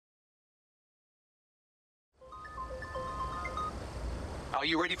Are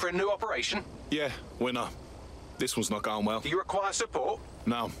you ready for a new operation? Yeah, winner. This one's not going well. Do you require support?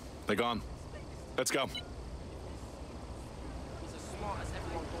 No, they're gone. Let's go.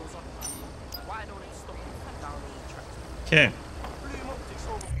 Okay.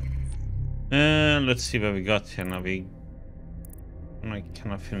 Let's see what we got here now.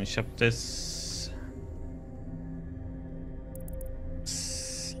 Can I finish up this?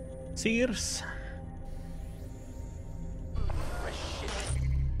 Sears.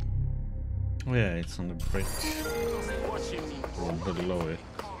 Oh yeah, it's on the bridge. Or below it.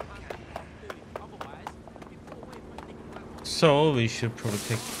 So we should probably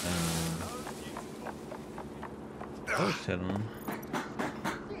take hotel one.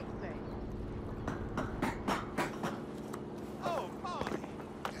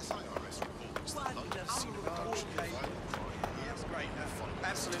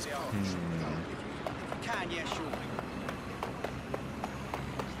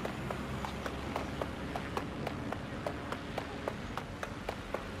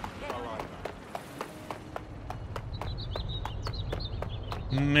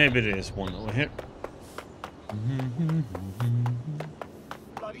 Maybe there's one over here.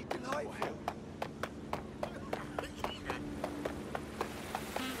 Bloody delightful.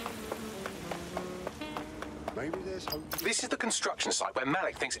 Maybe there's hope. This is the construction site where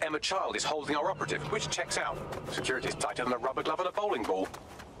Malik thinks Emma Child is holding our operative, which checks out. Security's tighter than a rubber glove and a bowling ball.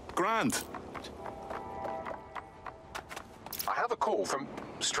 Grand. I have a call from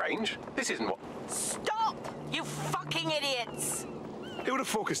Strange. This isn't what... Stop! You fucking idiots! Who the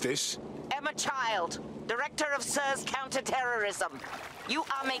fuck is this? Emma Child, Director of SIR's Counter-Terrorism. You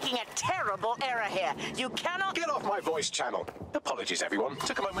are making a terrible error here. You cannot... Get off my voice channel. Apologies, everyone.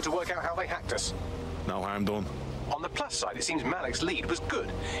 Took a moment to work out how they hacked us. No harm done. On the plus side, it seems Malik's lead was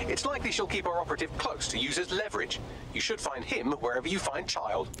good. It's likely she'll keep our operative close to use as leverage. You should find him wherever you find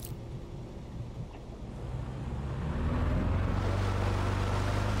Child.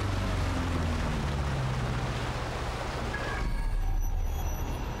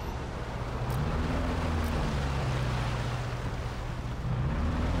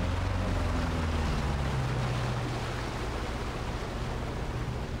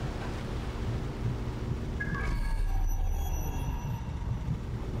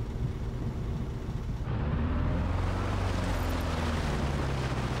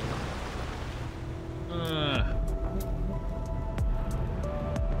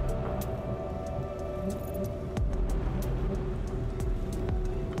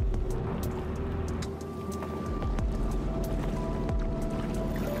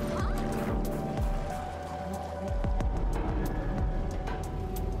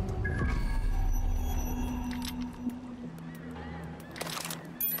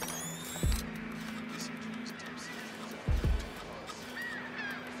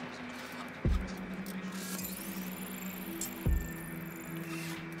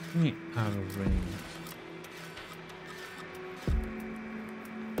 Out of range.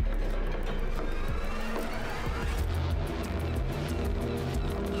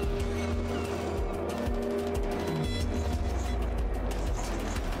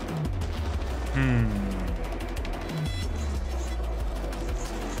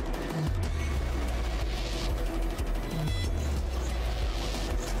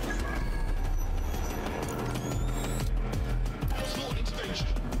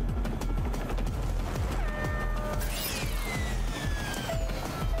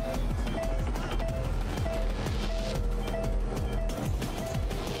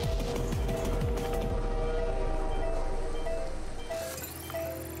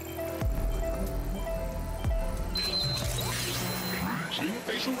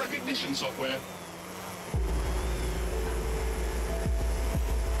 Facial recognition software.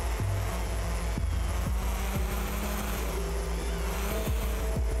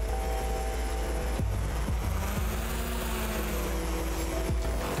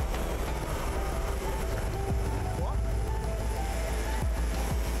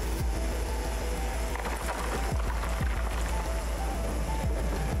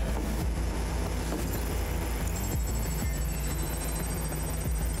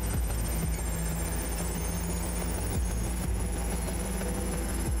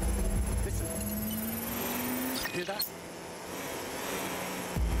 Hear that?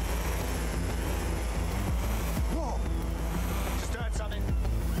 Whoa! Just heard something.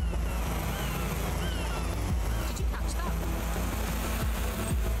 Did you catch that?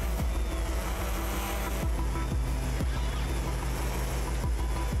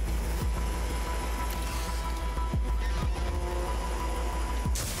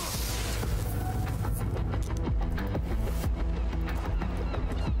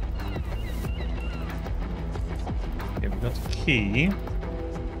 key.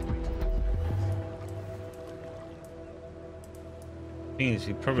 Thing is,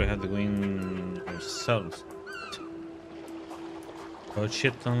 you probably have to go in yourselves. Oh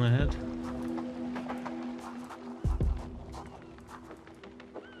shit on the head.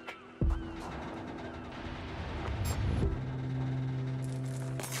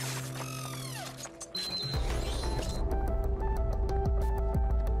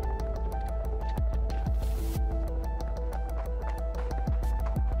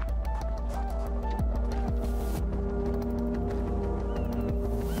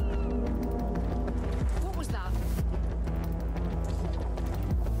 What was that?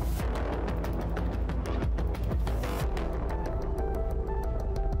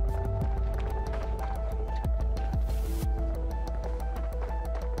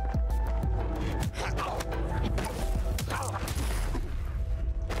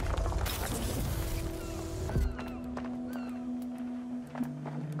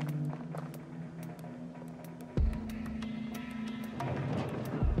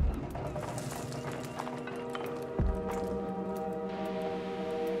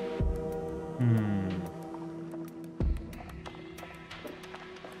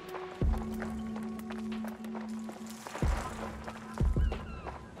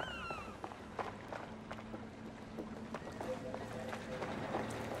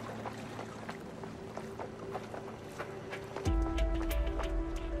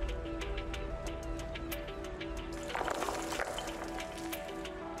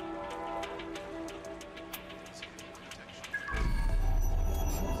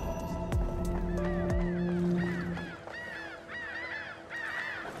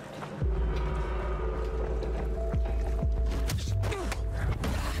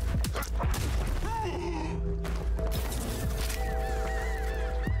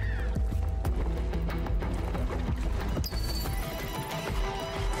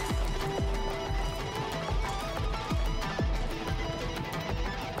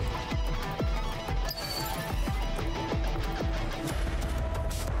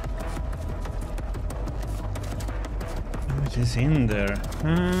 What is in there?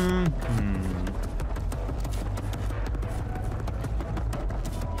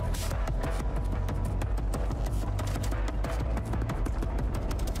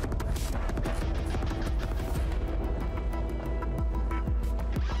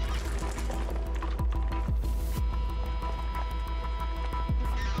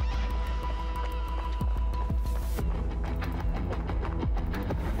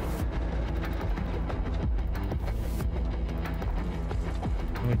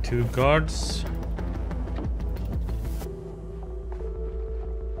 With 2 guards.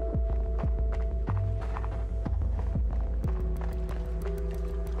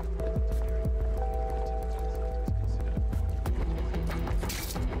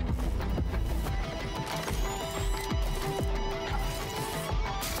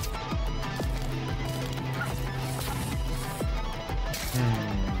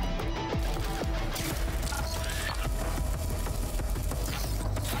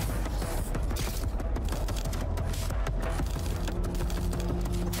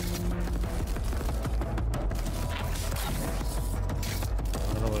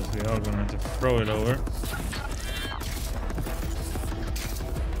 Otherwise we are gonna have to throw it over.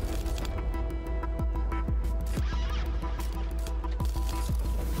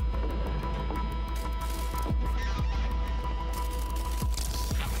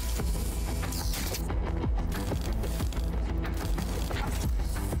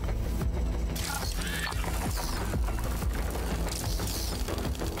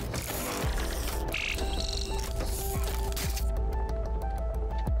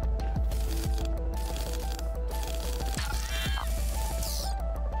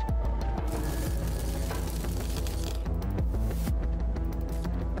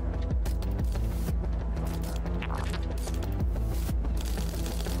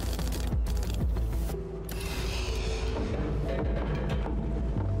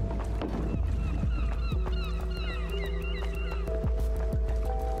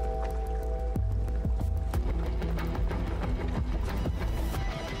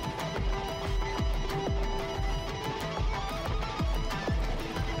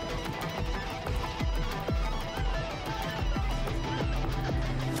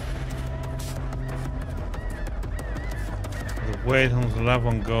 Wait until the last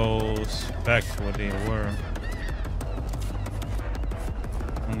one goes back to what they were.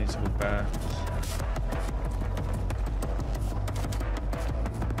 I need to go back.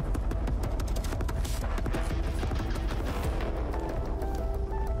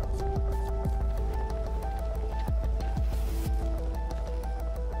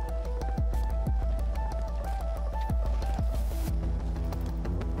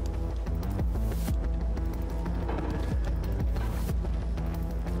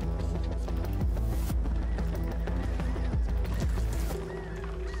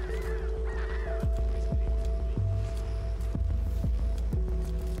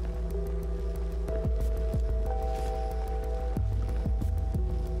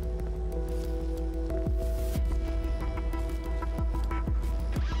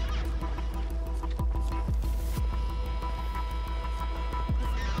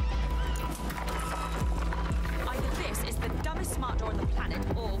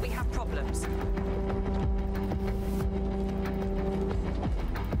 bombs.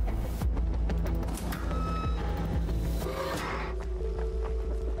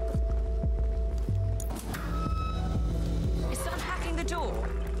 Is someone hacking the door?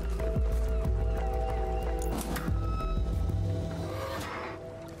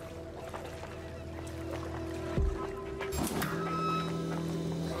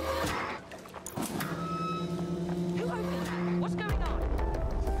 Who opened that? What's going on?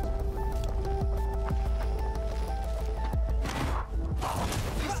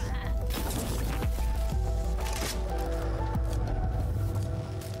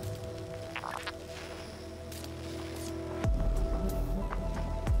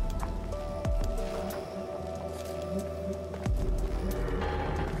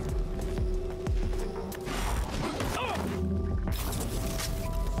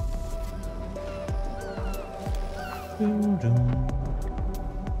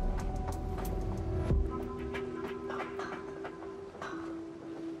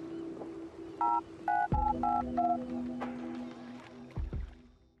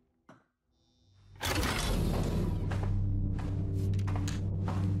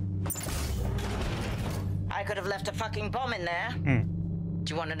 I could have left a fucking bomb in there.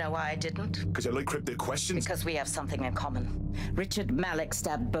 Do you want to know why I didn't? Because I like cryptic questions. Because we have something in common. Richard Malik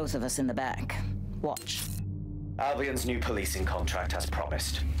stabbed both of us in the back. Watch. Albion's new policing contract has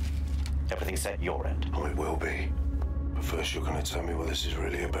promised. Everything's set your end. Oh, it will be. But first you're going to tell me what this is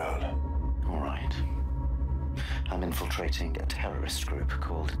really about. All right. I'm infiltrating a terrorist group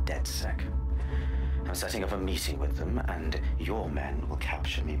called DedSec. I'm setting up a meeting with them, and your men will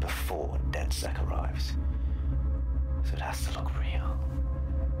capture me before DedSec arrives. So it has to look real.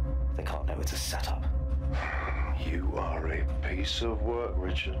 They can't know it's a setup. You are a piece of work,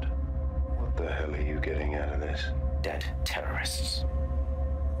 Richard. What the hell are you getting out of this? Dead terrorists.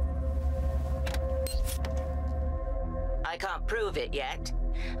 I can't prove it yet,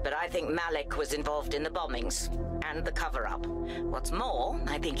 but I think Malik was involved in the bombings and the cover-up. What's more,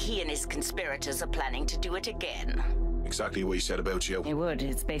 I think he and his conspirators are planning to do it again. Exactly what he said about you. He would.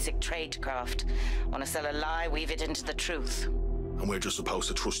 It's basic tradecraft. Want to sell a lie, weave it into the truth. And we're just supposed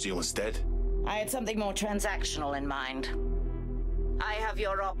to trust you instead. I had something more transactional in mind. I have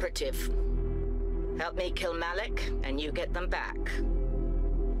your operative. Help me kill Malik, and you get them back.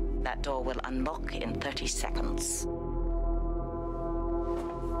 That door will unlock in 30 seconds.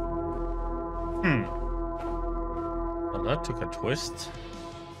 Well, that took a twist.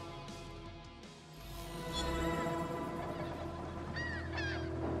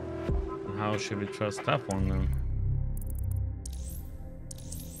 How should we trust that one then?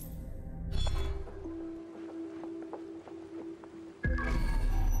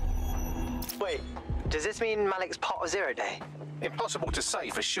 Wait, does this mean Malik's part of Zero Day? Impossible to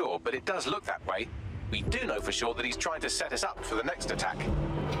say for sure, but it does look that way. We do know for sure that he's trying to set us up for the next attack.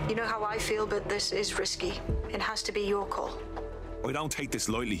 You know how I feel, but this is risky. It has to be your call. I don't take this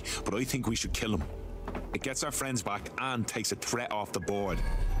lightly, but I think we should kill him. It gets our friends back and takes a threat off the board.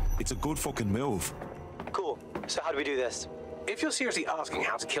 It's a good fucking move. Cool. So how do we do this? If you're seriously asking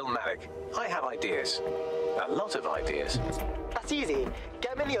how to kill Malik, I have ideas. A lot of ideas. That's easy.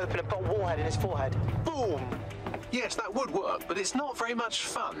 Get him in the open and put a warhead in his forehead. Boom! Yes, that would work, but it's not very much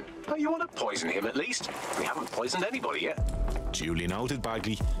fun. Don't you want to poison him at least? We haven't poisoned anybody yet. Duly noted,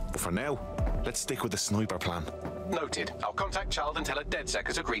 Bagley. But for now, let's stick with the sniper plan. Noted. I'll contact Child and tell her DedSec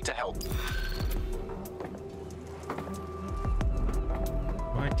has agreed to help.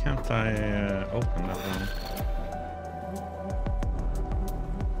 Why can't I open that one?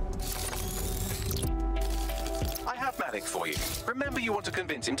 I have Malik for you. Remember, you want to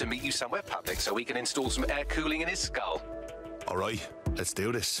convince him to meet you somewhere public so we can install some air cooling in his skull. All right, let's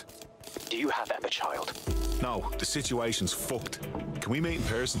do this. Do you have Emma, Child? No, the situation's fucked. Can we meet in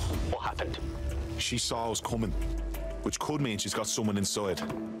person? What happened? She saw us coming, which could mean she's got someone inside.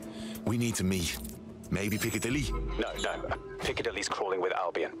 We need to meet. Maybe Piccadilly? No. Piccadilly's crawling with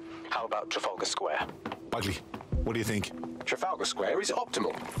Albion. How about Trafalgar Square? Bagley, what do you think? Trafalgar Square is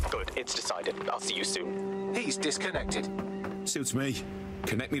optimal. Good, it's decided. I'll see you soon. He's disconnected. Suits me.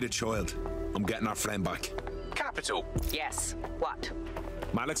 Connect me to Child. I'm getting our friend back. Capital. Yes. What?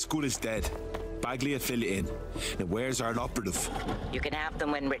 Malik's good as dead. Bagley will fill it in. Now where's our operative? You can have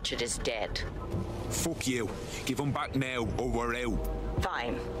them when Richard is dead. Fuck you. Give him back now or we're out.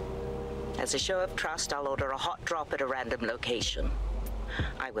 Fine. As a show of trust, I'll order a hot drop at a random location.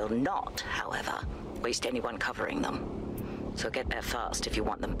 I will not, however, waste anyone covering them. So get there fast if you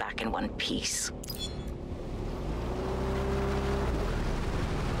want them back in one piece.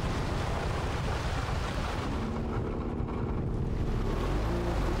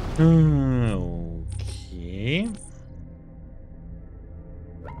 Okay.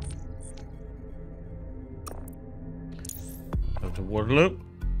 Go to Waterloo.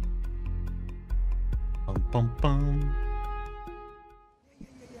 Bum bum bum.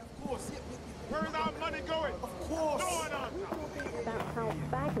 Where is our money going? Of course. That's how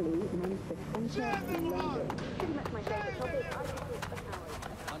Bagley managed to enter pretty much my favorite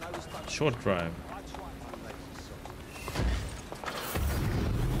topic. Short drive.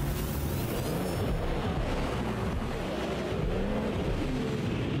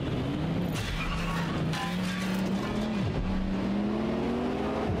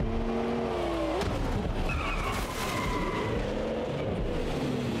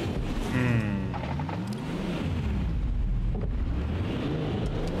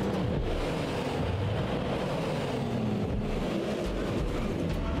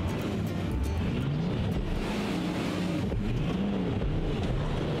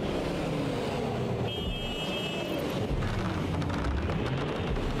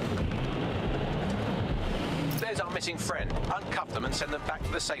 There's our missing friend. Uncuff them and send them back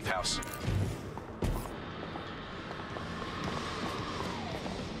to the safe house.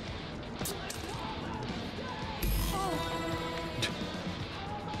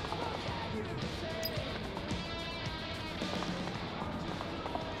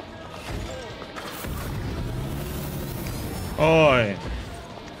 Oi!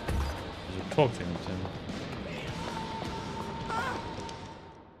 You talk to him, Tim.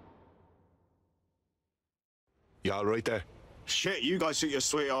 You all right there? Shit, you guys took your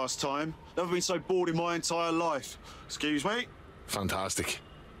sweet ass time. Never been so bored in my entire life. Excuse me? Fantastic.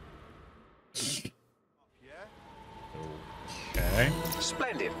 Okay.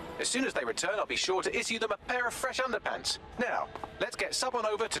 Splendid. As soon as they return, I'll be sure to issue them a pair of fresh underpants. Now, let's get someone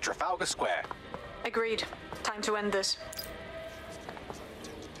over to Trafalgar Square. Agreed. Time to end this.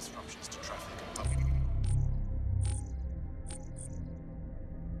 Disruptions to traffic.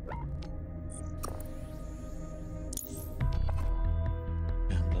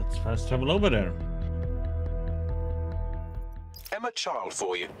 And let's fast travel over there. Emma Child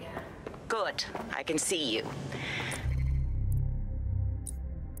for you. Good. I can see you.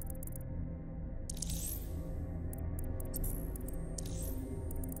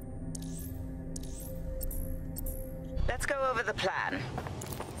 Let's go over the plan.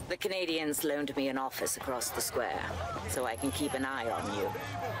 The Canadians loaned me an office across the square, so I can keep an eye on you.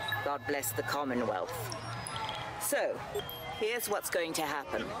 God bless the Commonwealth. So, here's what's going to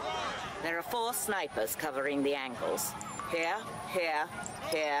happen. There are 4 snipers covering the angles. Here, here,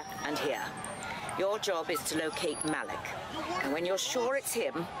 here, and here. Your job is to locate Malik. And when you're sure it's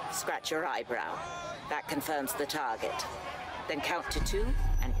him, scratch your eyebrow. That confirms the target. Then count to 2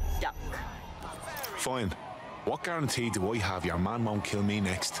 and duck. Fine. What guarantee do I have your man won't kill me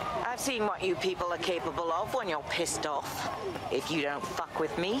next? I've seen what you people are capable of when you're pissed off. If you don't fuck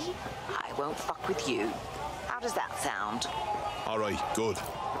with me, I won't fuck with you. How does that sound? All right, good.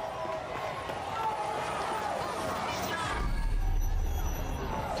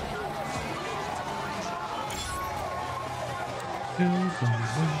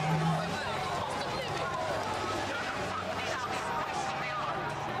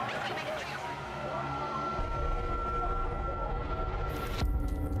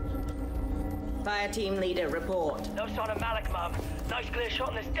 Fire team leader, report. No sign of Malik, Mum. Nice clear shot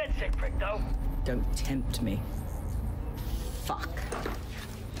on this dead sick prick, though. Don't tempt me. Fuck.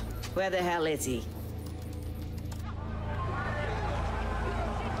 Where the hell is he?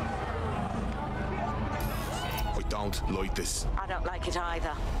 I don't like this. I don't like it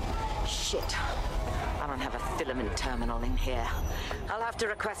either. Shit. I don't have a filament terminal in here. I'll have to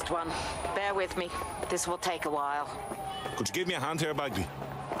request one. Bear with me. This will take a while. Could you give me a hand here, Bagley?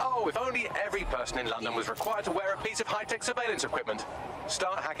 Oh, if only every person in London was required to wear a piece of high-tech surveillance equipment.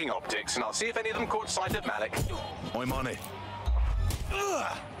 Start hacking optics, and I'll see if any of them caught sight of Malik. I'm on it.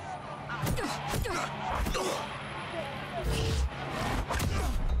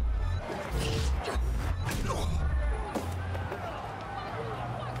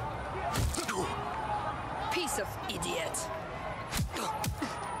 Piece of idiot.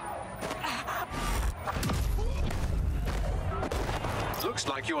 Looks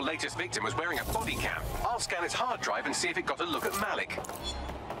like your latest victim was wearing a body cam. I'll scan its hard drive and see if it got a look at Malik.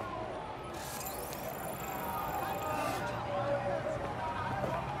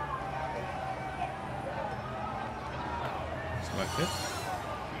 Select it.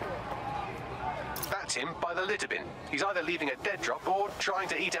 That's him by the litter bin. He's either leaving a dead drop or trying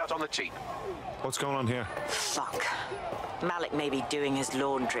to eat out on the cheap. What's going on here? Fuck. Malik may be doing his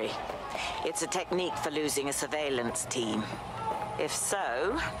laundry. It's a technique for losing a surveillance team. If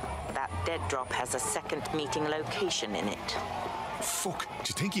so, that dead drop has a second meeting location in it. Fuck, do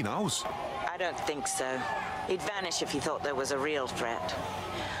you think he knows? I don't think so. He'd vanish if he thought there was a real threat.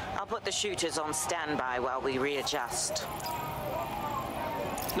 I'll put the shooters on standby while we readjust.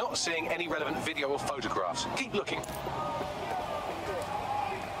 Not seeing any relevant video or photographs. Keep looking.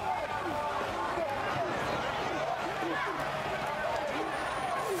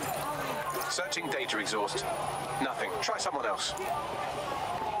 Searching data exhaust. Nothing. Try someone else.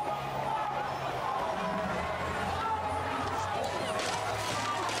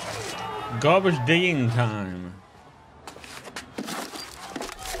 Garbage digging time.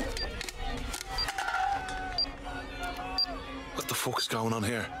 What the fuck's going on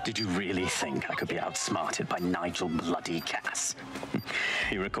here? Did you really think I could be outsmarted by Nigel bloody Cass?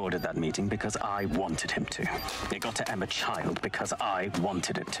 He recorded that meeting because I wanted him to. It got to Emma Child because I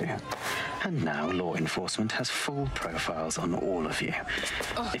wanted it to. And now law enforcement has full profiles on all of you.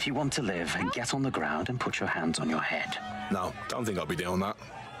 If you want to live, get on the ground and put your hands on your head. No, don't think I'll be doing that.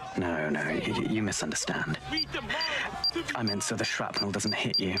 No, you misunderstand. I meant so the shrapnel doesn't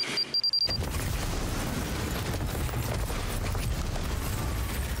hit you.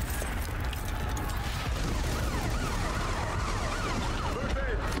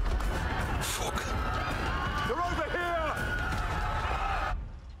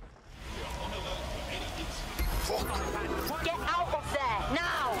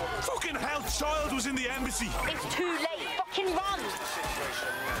 Child was in the embassy. It's too late. Fucking run!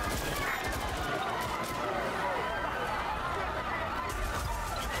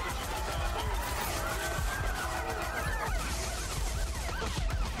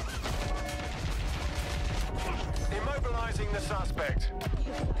 Immobilizing the suspect.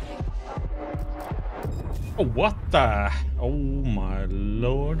 Oh, what the? Oh my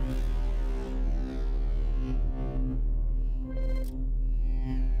lord.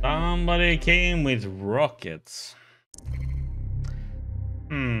 Somebody came with rockets.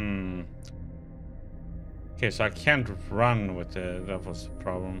 Okay, so I can't run with the... That was the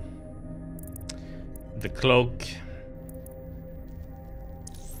problem. The cloak.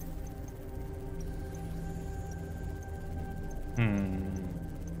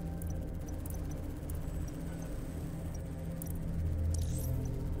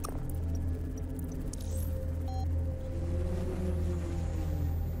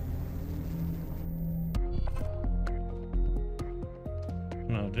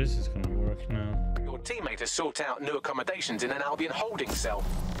 No, this is gonna work now. Your teammate has sought out new accommodations in an Albion holding cell.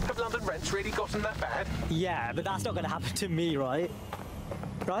 Have London rents really gotten that bad? Yeah, but that's not going to happen to me, right?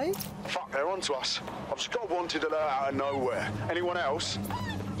 Right? Fuck, they're onto us. I've just got a wanted alert out of nowhere. Anyone else?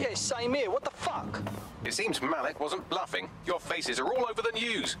 Yeah, same here. What the fuck? It seems Malik wasn't bluffing. Your faces are all over the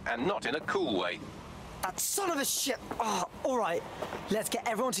news, and not in a cool way. That son of a shit. Oh, all right. Let's get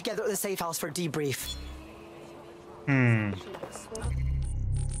everyone together at the safe house for a debrief.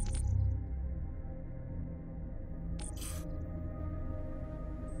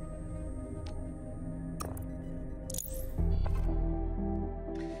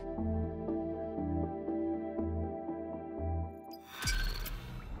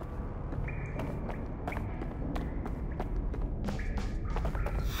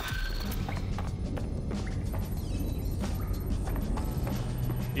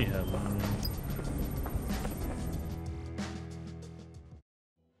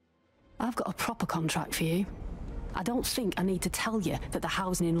 I've got a proper contract for you. I don't think I need to tell you that the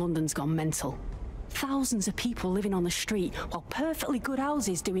housing in London's gone mental. Thousands of people living on the street, while perfectly good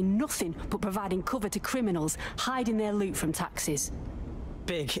houses doing nothing but providing cover to criminals hiding their loot from taxes.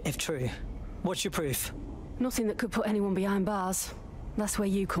 Big, if true. What's your proof? Nothing that could put anyone behind bars. That's where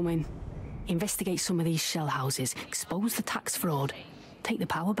you come in. Investigate some of these shell houses, expose the tax fraud, take the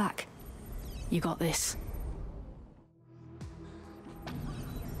power back. You got this.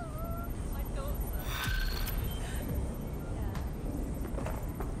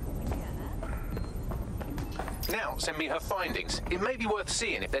 Now, send me her findings. It may be worth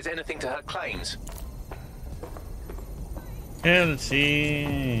seeing if there's anything to her claims. Let's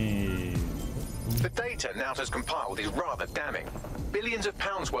see. The data Nout has compiled is rather damning. Billions of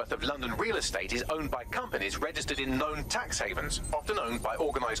pounds worth of London real estate is owned by companies registered in known tax havens, often owned by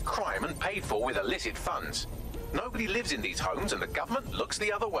organised crime and paid for with illicit funds. Nobody lives in these homes and the government looks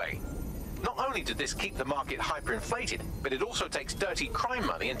the other way. Not only did this keep the market hyperinflated, but it also takes dirty crime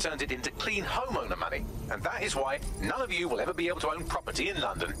money and turns it into clean homeowner money. And that is why none of you will ever be able to own property in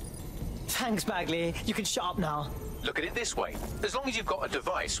London. Thanks, Bagley. You can shut up now. Look at it this way. As long as you've got a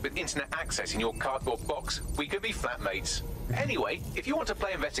device with internet access in your cardboard box, we could be flatmates. Anyway, if you want to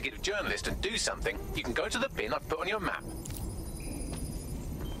play investigative journalist and do something, you can go to the bin I've put on your map.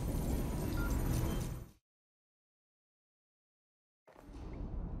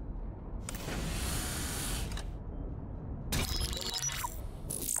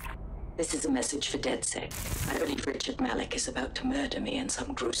 This is a message for DedSec. I believe Richard Malik is about to murder me in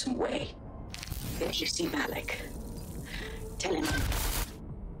some gruesome way. If you see Malik, tell him.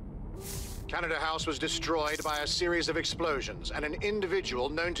 Canada House was destroyed by a series of explosions, and an individual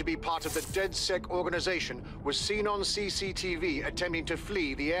known to be part of the DedSec organization was seen on CCTV attempting to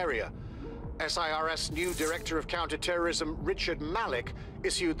flee the area. SIRS new Director of Counterterrorism Richard Malik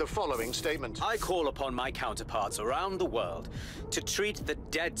issued the following statement. I call upon my counterparts around the world to treat the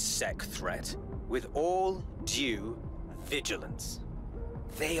DedSec threat with all due vigilance.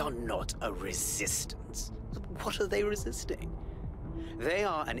 They are not a resistance. What are they resisting? They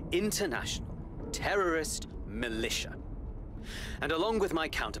are an international terrorist militia. And along with my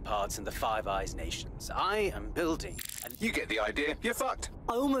counterparts in the Five Eyes nations, I am building You get the idea. You're fucked.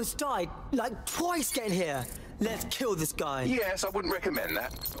 I almost died, like twice getting here. Let's kill this guy. Yes, I wouldn't recommend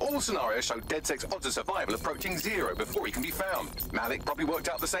that. All scenarios show DedSec's odds of survival approaching 0 before he can be found. Malik probably worked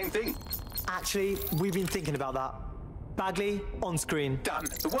out the same thing. Actually, we've been thinking about that. Bagley, on screen. Done.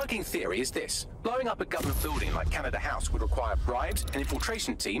 The working theory is this. Blowing up a government building like Canada House would require bribes, an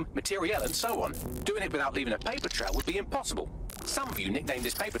infiltration team, materiel, and so on. Doing it without leaving a paper trail would be impossible. Some of you nicknamed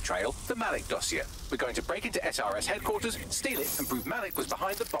this paper trail the Malik dossier. We're going to break into SRS headquarters, steal it, and prove Malik was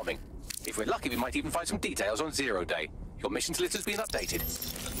behind the bombing. If we're lucky, we might even find some details on Zero Day. Your missions list has been updated.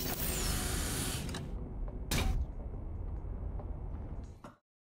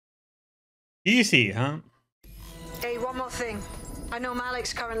 Easy, huh? Hey, one more thing. I know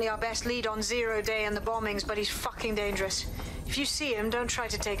Malik's currently our best lead on Zero Day and the bombings, but he's fucking dangerous. If you see him, don't try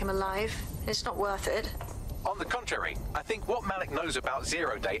to take him alive. It's not worth it. On the contrary, I think what Malik knows about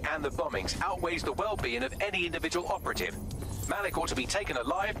Zero Day and the bombings outweighs the well-being of any individual operative. Malik ought to be taken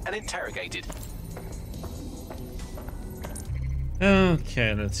alive and interrogated.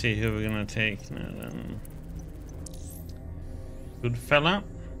 Okay, let's see who we're gonna take now then. Good fella.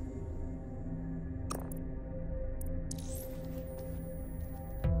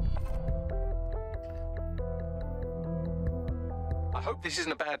 I hope this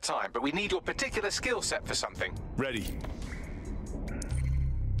isn't a bad time, but we need your particular skill set for something. Ready.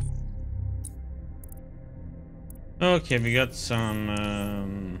 Okay, we got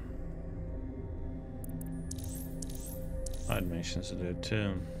some side missions to do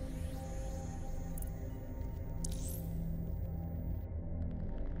too.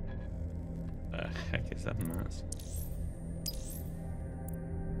 The heck is that mess?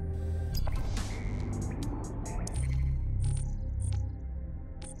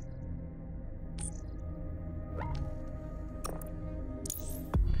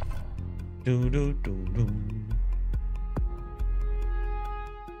 Do do do do.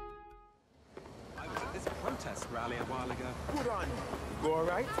 I was at this protest rally a while ago. Good on you. You all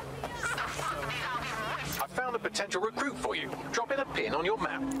right? I found a potential recruit for you. Drop in a pin on your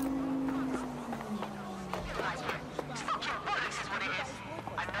map.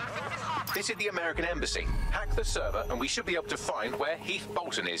 This is the American Embassy. Hack the server and we should be able to find where Heath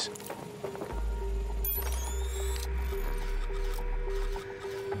Bolton is.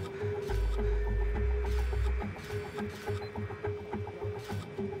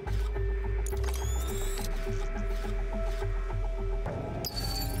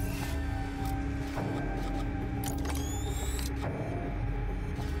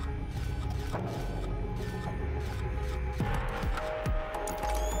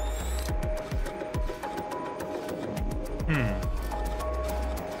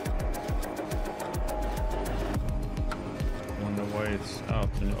 Wonder why it's out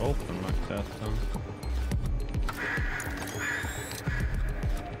in the open like that, though.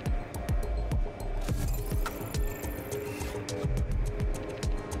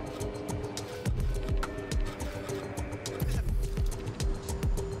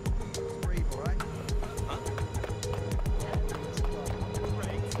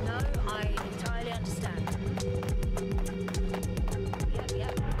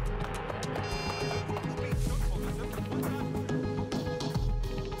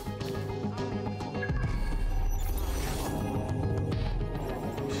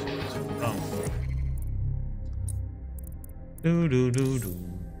 Do do do do.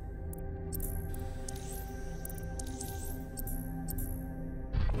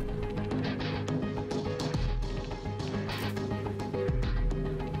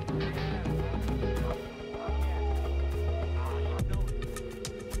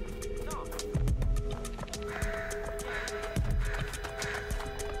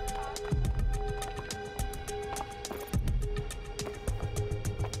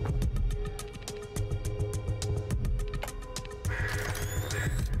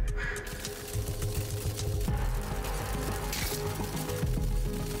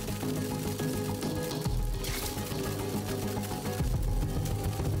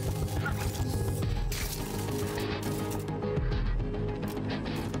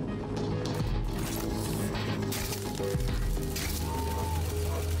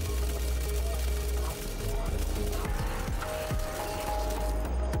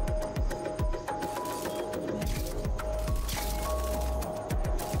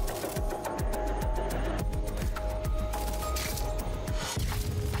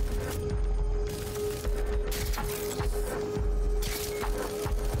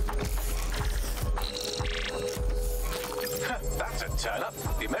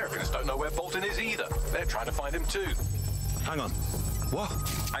 They're trying to find him too. Hang on. What?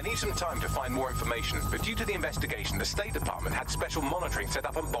 I need some time to find more information, but due to the investigation, the State Department had special monitoring set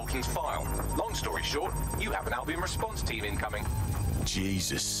up on Bolton's file. Long story short, you have an Albion response team incoming.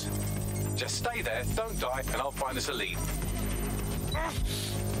 Jesus. Just stay there, don't die, and I'll find us a lead.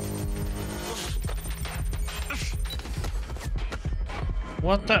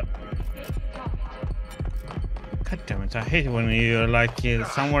 What the? God damn it, I hate it when you're like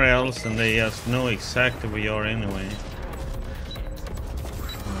somewhere else and they just know exactly where you are anyway.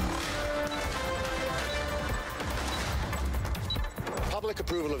 Public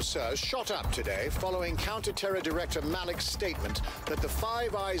approval of SIRS shot up today following Counter-Terror Director Malik's statement that the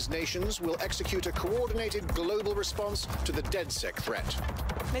Five Eyes nations will execute a coordinated global response to the DedSec threat.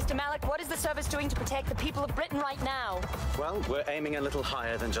 Mr. Malik, what is the service doing to protect the people of Britain right now? Well, we're aiming a little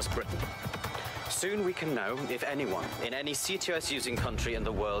higher than just Britain. Soon we can know if anyone in any CTOS-using country in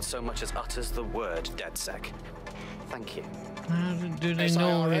the world so much as utters the word DedSec. Thank you. How do they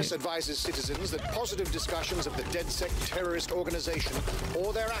know SIRS advises citizens that positive discussions of the DedSec terrorist organization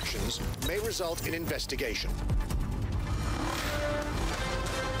or their actions may result in investigation.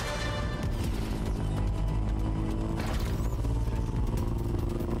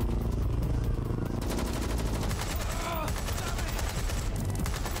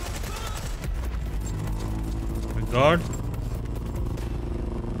 Guard.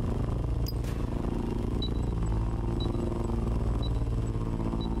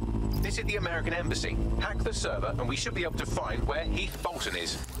 This is the American Embassy. Hack the server and we should be able to find where Heath Bolton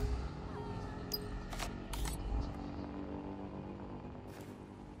is.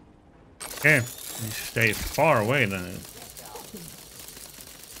 Okay, you stay far away then.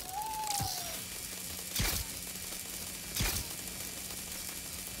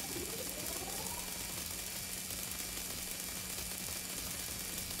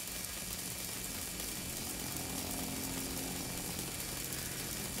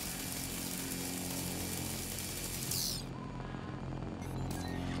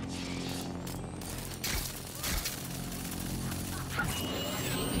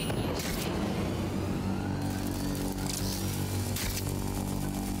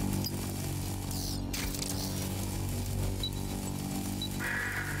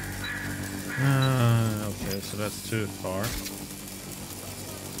 Okay, so that's too far.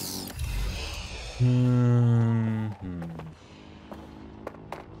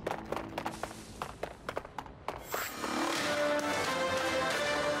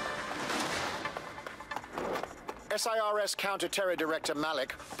 SIRS Counter-Terror Director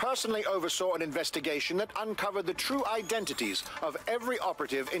Malik personally oversaw an investigation that uncovered the true identities of every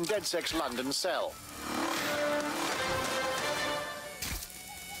operative in DedSec's London cell.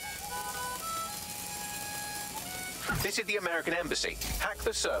 This is the American Embassy. Hack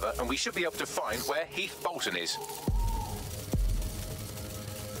the server and we should be able to find where Heath Bolton is.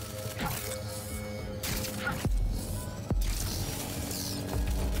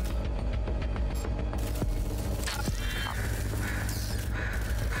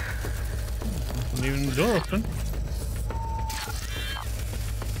 Leaving the door open.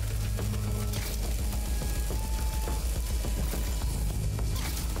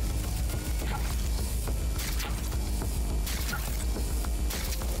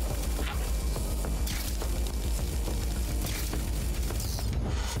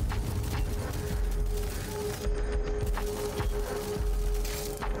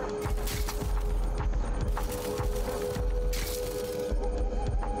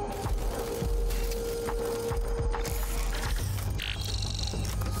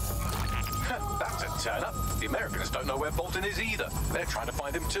 Turn up. The Americans don't know where Bolton is either. They're trying to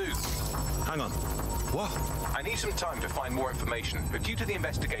find him too. Hang on. What? I need some time to find more information, but due to the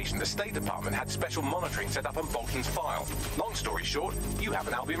investigation, the State Department had special monitoring set up on Bolton's file. Long story short, you have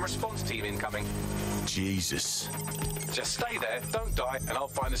an Albion response team incoming. Jesus. Just stay there, don't die, and I'll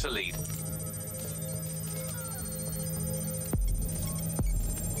find us a lead.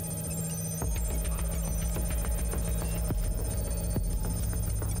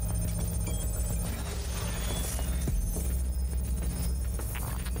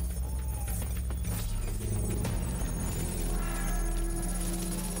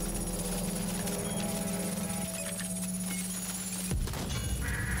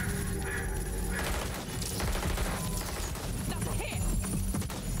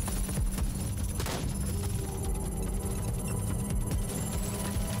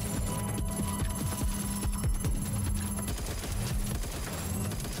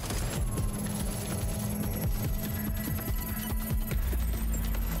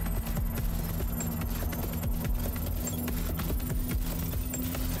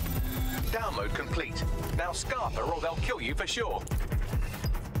 download complete. Now scarper or they'll kill you for sure.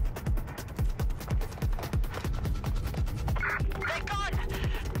 They're gone!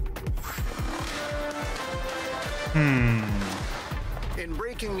 In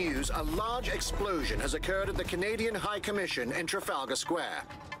breaking news, a large explosion has occurred at the Canadian High Commission in Trafalgar Square.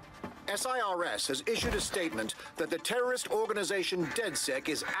 SIRS has issued a statement that the terrorist organization DedSec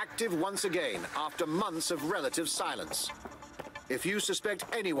is active once again after months of relative silence. If you suspect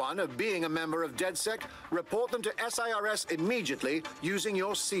anyone of being a member of DedSec, report them to SIRS immediately using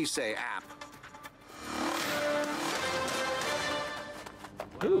your CSAY app.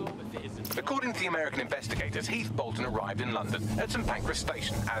 Ooh. According to the American investigators, Heath Bolton arrived in London at St Pancras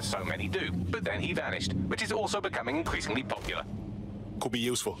Station, as so many do, but then he vanished, which is also becoming increasingly popular. Could be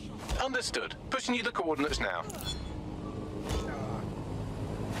useful. Understood. Pushing you the coordinates now.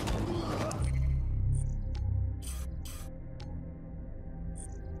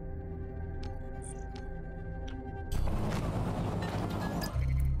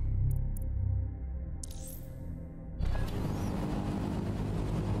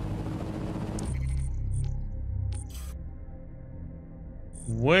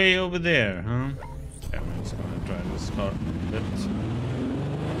 Way over there, huh? Yeah, I'm just gonna drive this car a bit.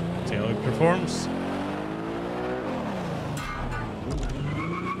 See how it performs.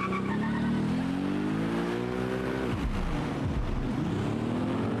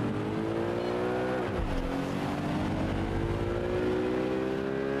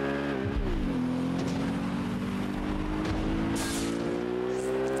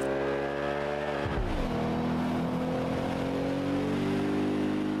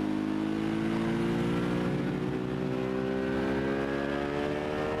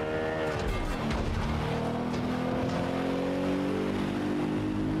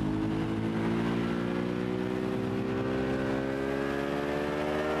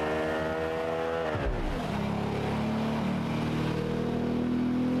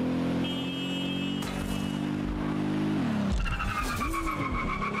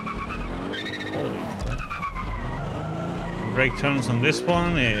 Brake turns on this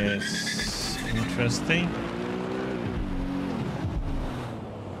one is interesting.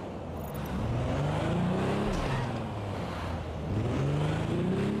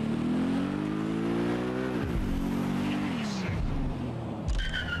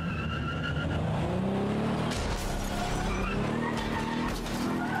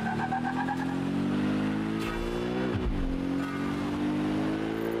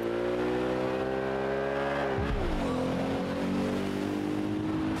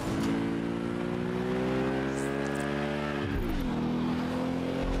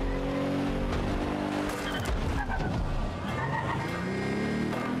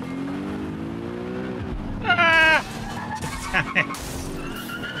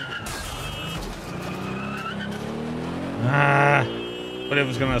 But it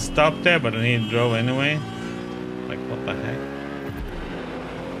was gonna stop there, but then he drove anyway. Like, what the heck?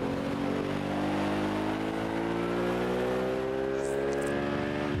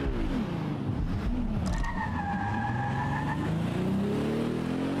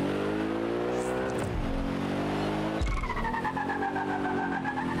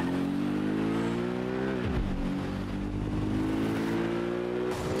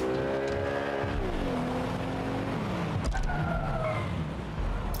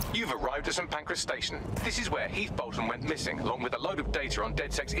 You've arrived at St Pancras Station. This is where Heath Bolton went missing, along with a load of data on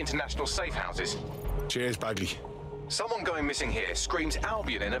DedSec's international safe houses. Cheers, Bagley. Someone going missing here screams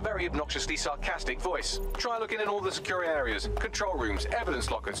Albion in a very obnoxiously sarcastic voice. Try looking in all the secure areas, control rooms, evidence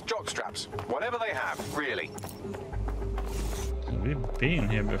lockers, jock straps, whatever they have, really. We've been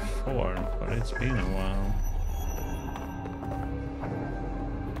here before, but it's been a while.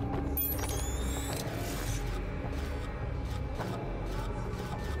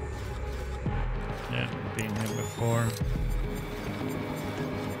 Yeah, been here before.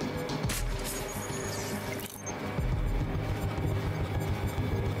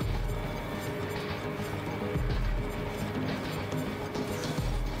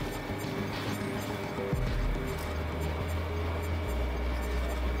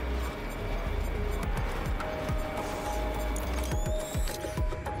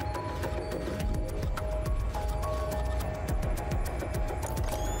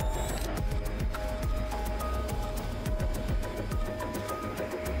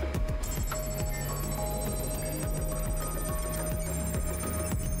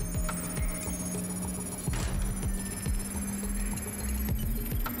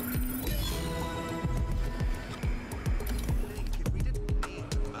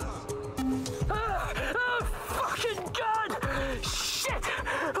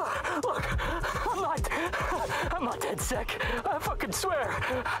 I fucking swear.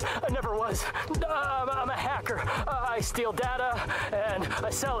 I never was. I'm a hacker. I steal data and I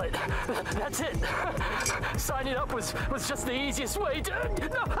sell it. That's it. Signing up was just the easiest way to...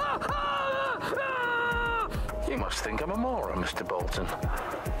 You must think I'm a moron, Mr. Bolton.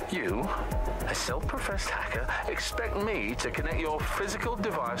 You, a self-professed hacker, expect me to connect your physical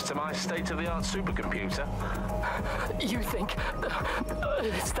device to my state-of-the-art supercomputer? You think...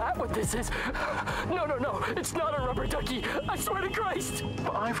 is that what this is? No, it's not a rubber ducky. I swear to Christ.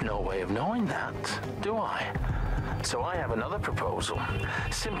 But I've no way of knowing that, do I? So I have another proposal.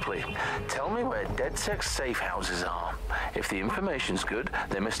 Simply, tell me where DedSec's safe houses are. If the information's good,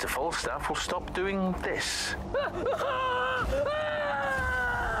 then Mr. Falstaff will stop doing this.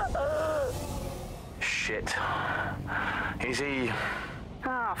 Shit. Is he...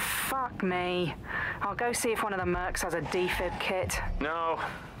 Oh, fuck me. I'll go see if one of the mercs has a defib kit. No,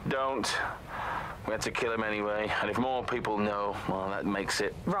 don't. We had to kill him anyway, and if more people know, well, that makes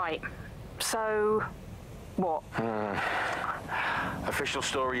it... Right. So... what? Official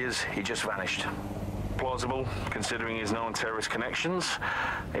story is he just vanished. Plausible, considering his known terrorist connections.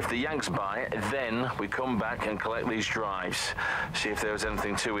 If the Yanks buy it, then we come back and collect these drives. See if there was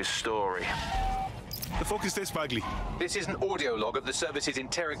anything to his story. The fuck is this, Bagley? This is an audio log of the service's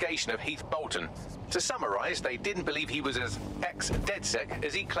interrogation of Heath Bolton. To summarise, they didn't believe he was as ex-DedSec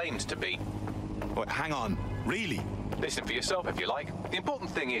as he claimed to be. Wait, hang on. Really? Listen for yourself if you like. The important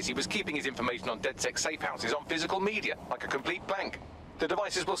thing is he was keeping his information on DedSec safe houses on physical media, like a complete blank. The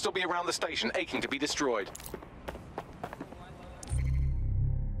devices will still be around the station, aching to be destroyed.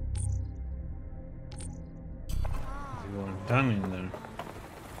 You weren't done in there.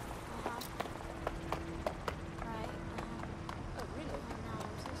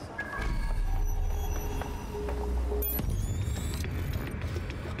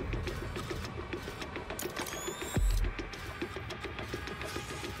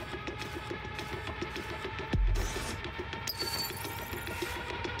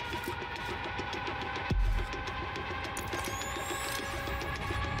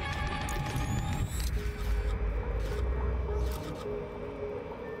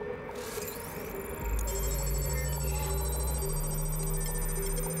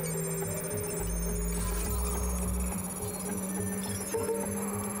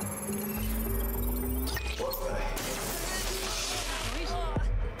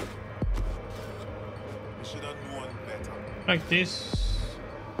 Like this.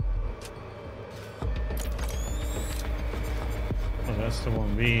 Oh, that's the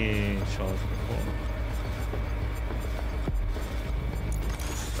one we charged before.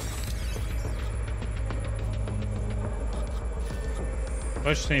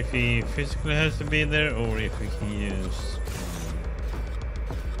 Question if he physically has to be there or if we can use...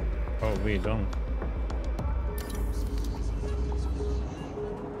 Oh, we don't.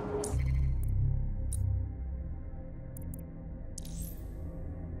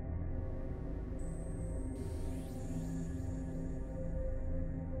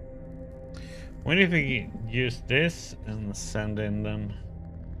 What if we use this and send in them?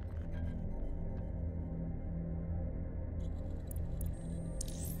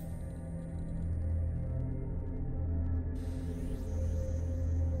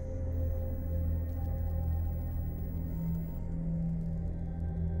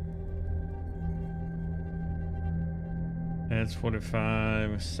 It's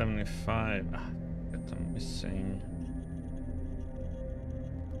 45, 75. Ah, but I'm missing.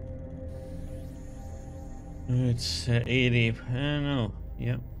 It's 80. No.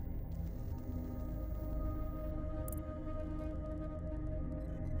 Yep.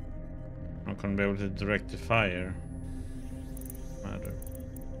 I'm not gonna be able to direct the fire. Matter.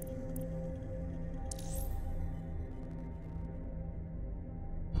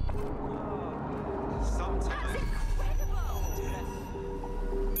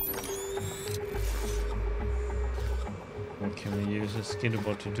 Or can we use a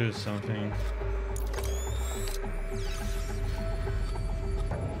skidderboard to do something?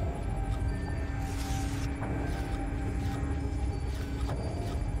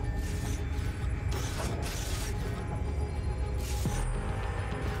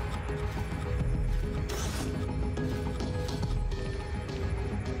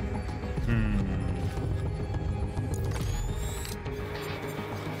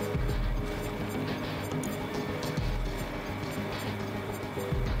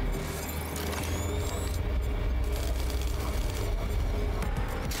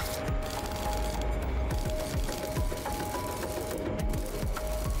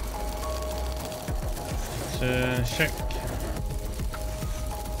 Check.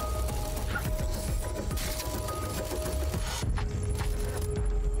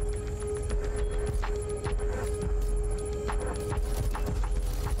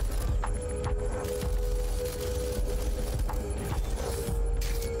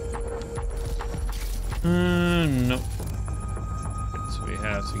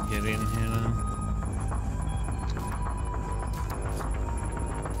 get in here now.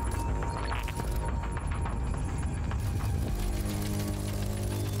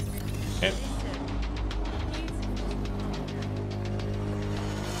 Okay.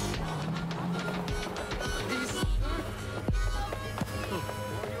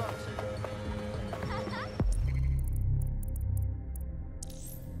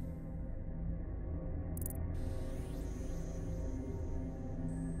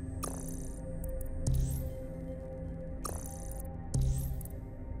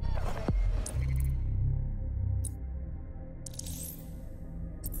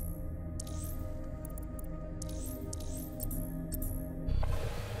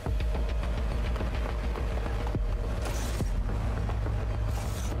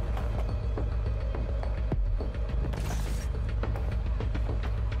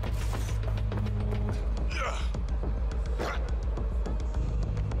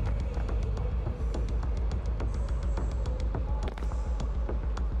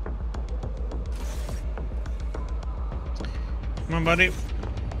 Come on, buddy.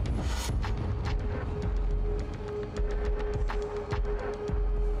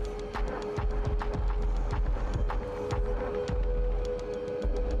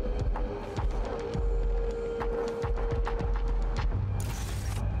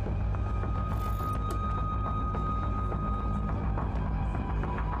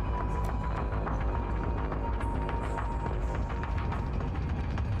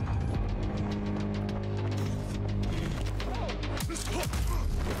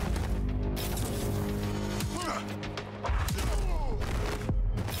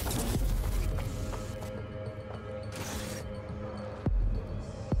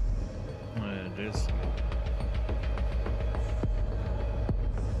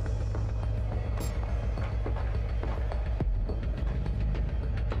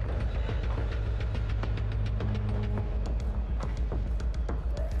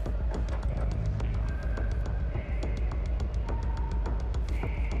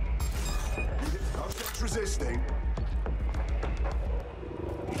 Resisting.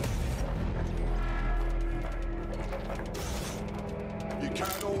 You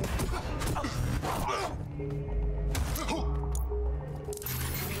can't all.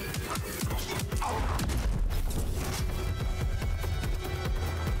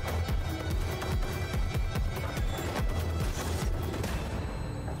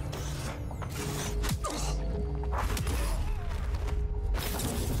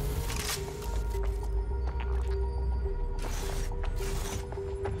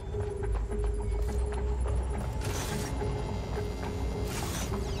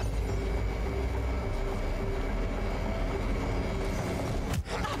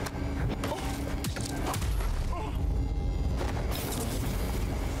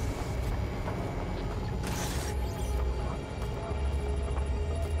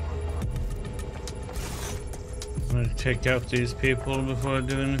 I'm gonna take out these people before I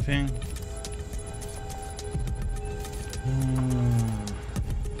do anything.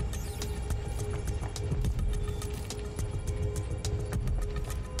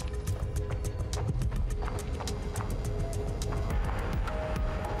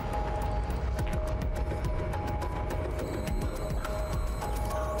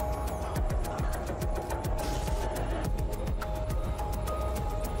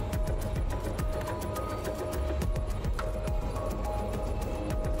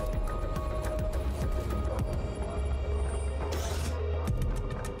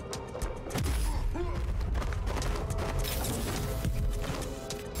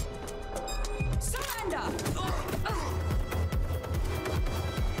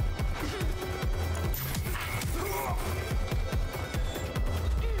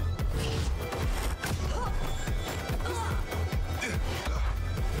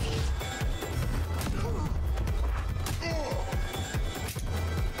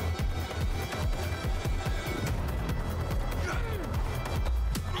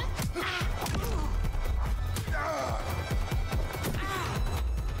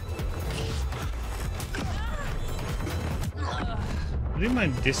 Where did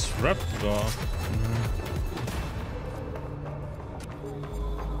my disrupt go off?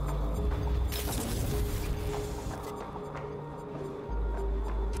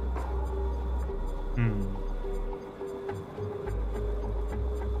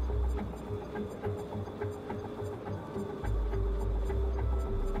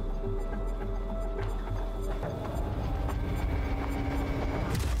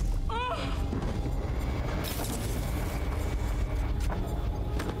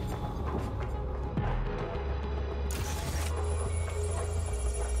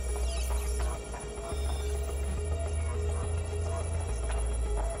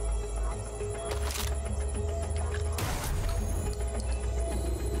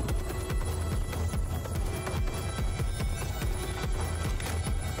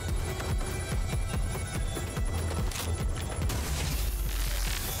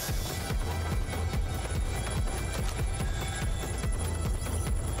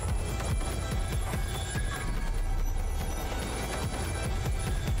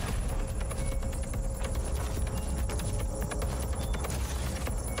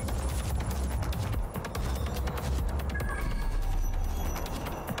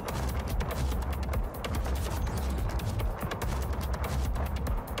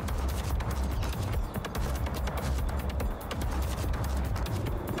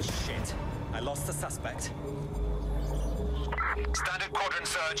 a suspect. Standard quadrant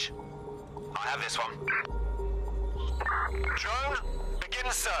search. I have this one. Drone,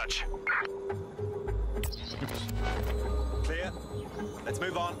 begin search. Clear. Let's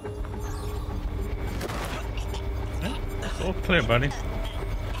move on. All clear, buddy.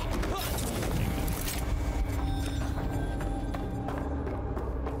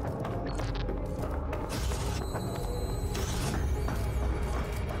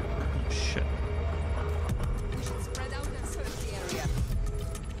 Shit. Spread out and search the area.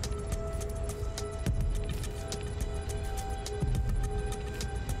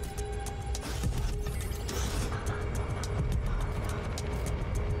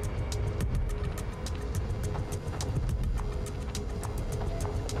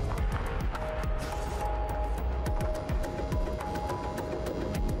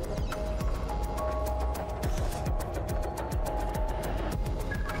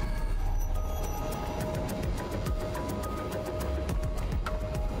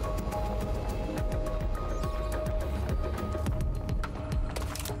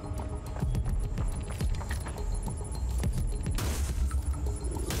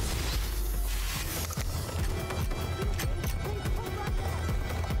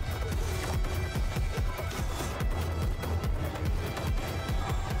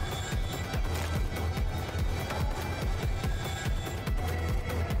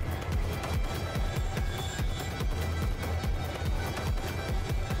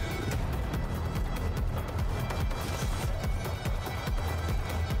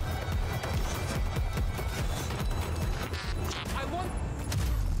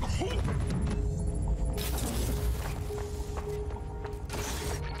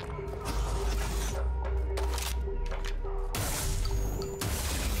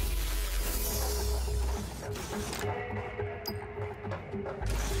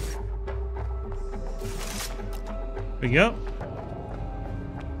 We go.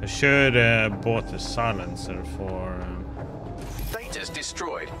 I should bought the silencer for. Data's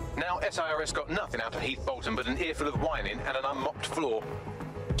destroyed. Now SIRS got nothing out of Heath Bolton but an earful of whining and an unmopped floor.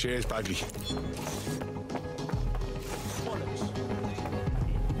 Cheers, Bagley.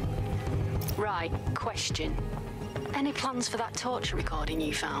 Right, question. Any plans for that torture recording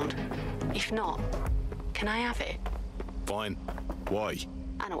you found? If not, can I have it? Fine. Why?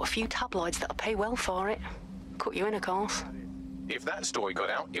 I know a few tabloids that'll pay well for it. Cut you in, of course. If that story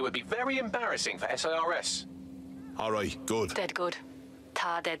got out, it would be very embarrassing for SIRS. All right, good. Dead good.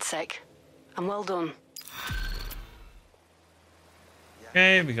 Tar dead sec. And well done.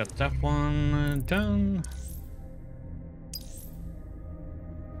 Okay, we got that one done.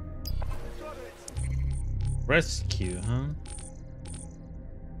 Rescue, huh?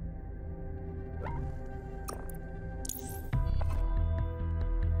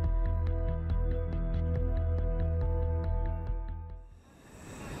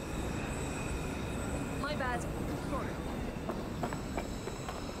 My bad.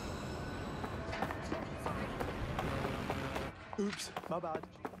 Oops, my bad.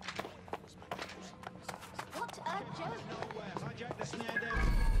 What a joke.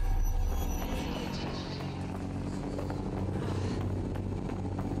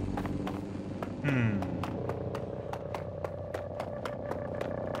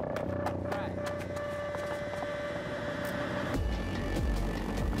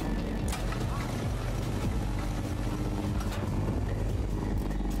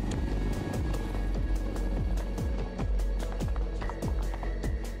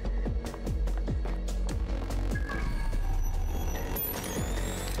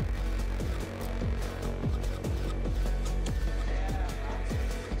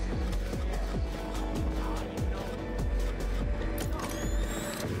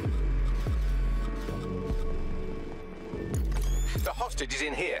 The hostage is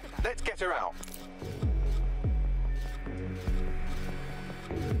in here. Let's get her out.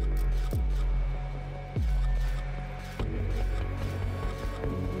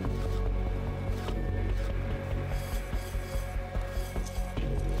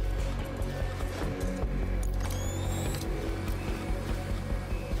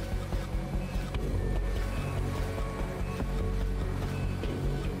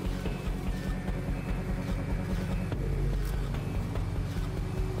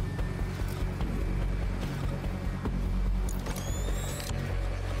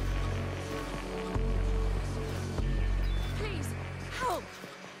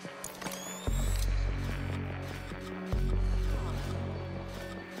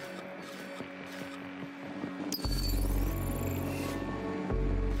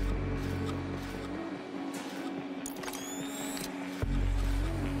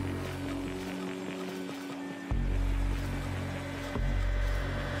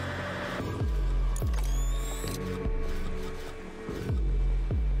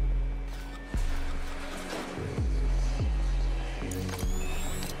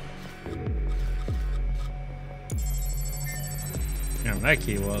 That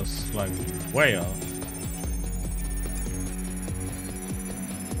key was like way off.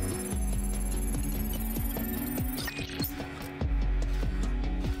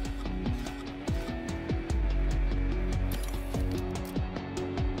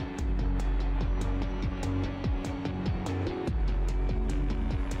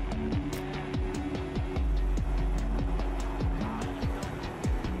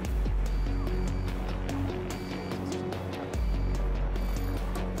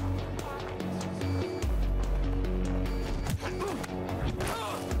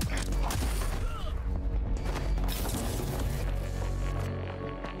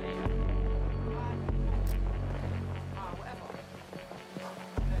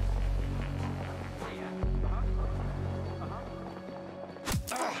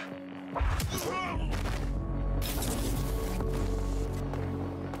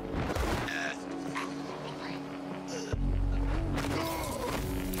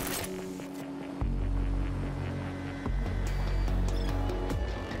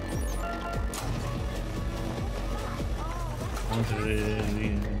 Onto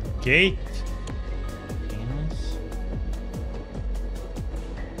the gate. Yes.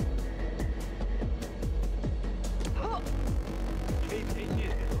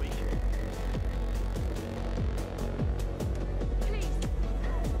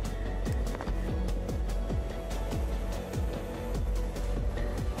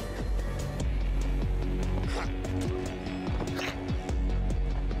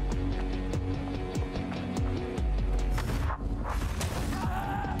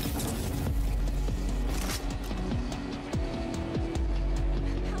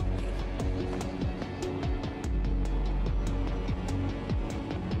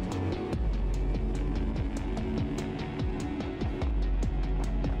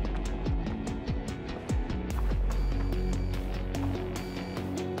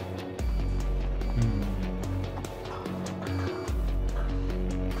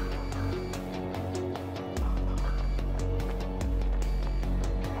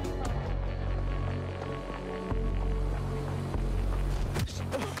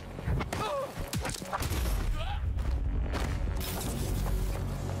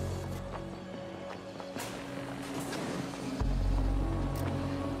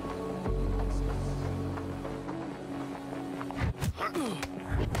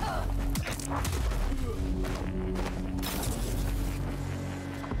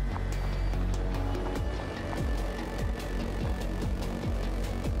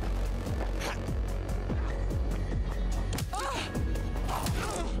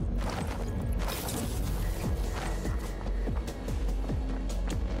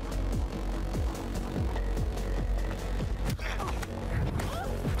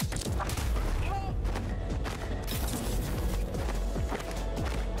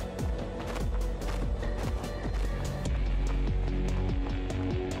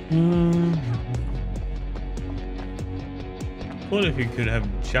 What if you could have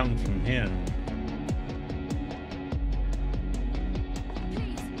jumped from here?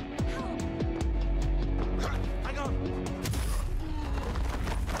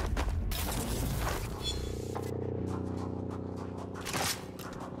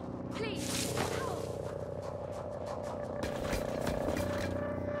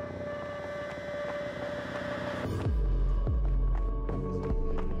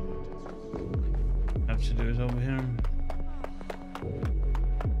 Have to do it over here.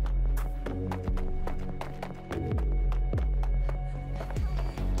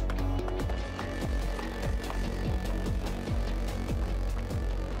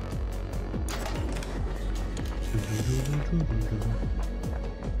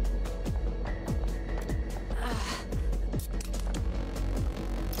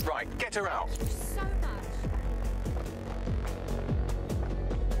 Right, get her out. So much.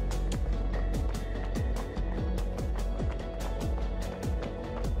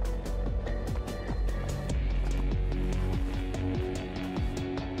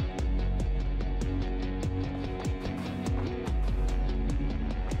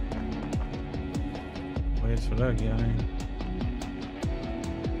 Wait for that guy.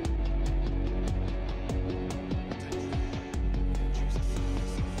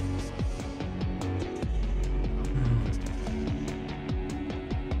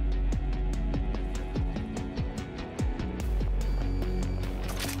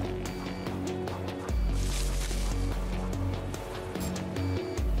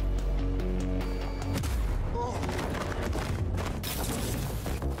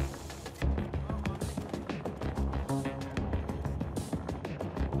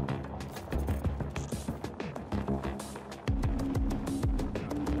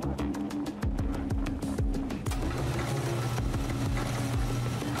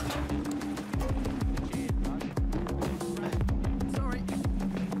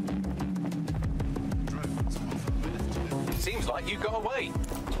 like you got away.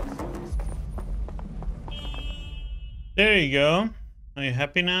 There you go. Are you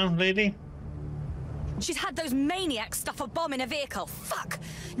happy now, lady? She's had those maniacs stuff a bomb in a vehicle. Fuck!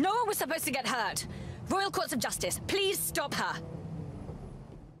 No one was supposed to get hurt. Royal Courts of Justice, please stop her.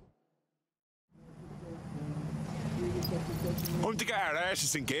 Time to get our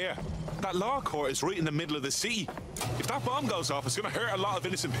arses in gear. That law court is right in the middle of the city. If that bomb goes off, it's going to hurt a lot of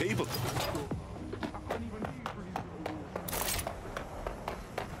innocent people.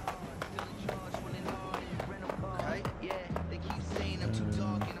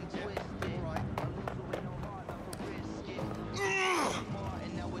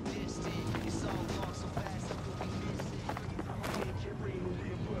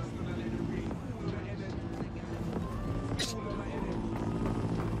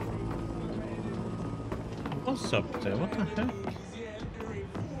 What's up there? What the hell?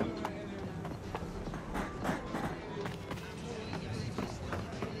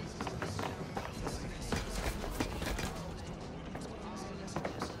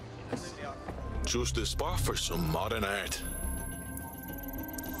 Just a spot for some modern art.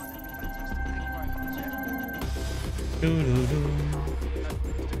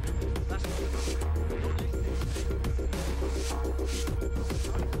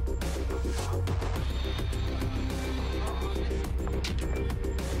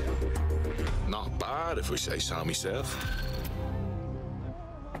 Not bad, if we say so myself.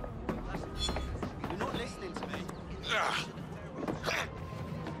 You're not listening to me.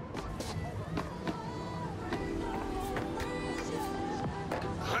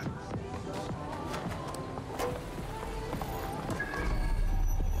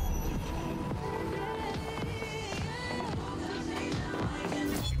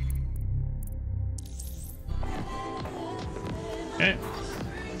 Okay.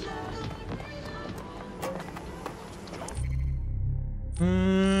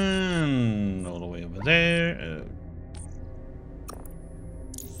 All the way over there.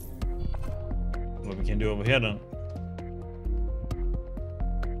 What we can do over here then?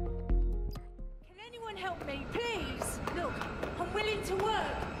 Can anyone help me, please? Look, I'm willing to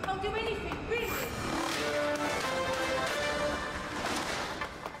work. I'll do anything, really.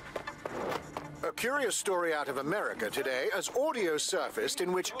 A curious story out of America today as audio surfaced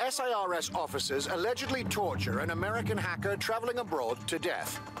in which SIRS officers allegedly torture an American hacker traveling abroad to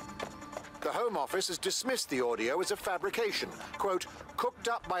death. The Home Office has dismissed the audio as a fabrication, quote, cooked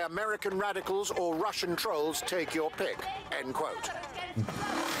up by American radicals or Russian trolls, take your pick, end quote.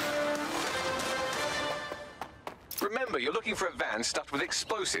 Remember, you're looking for a van stuffed with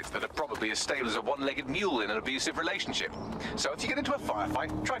explosives that are probably as stable as a one-legged mule in an abusive relationship. So if you get into a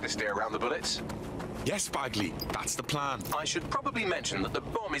firefight, try to steer around the bullets. Yes, Bagley, that's the plan. I should probably mention that the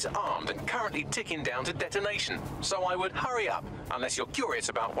bomb is armed and currently ticking down to detonation. So I would hurry up, unless you're curious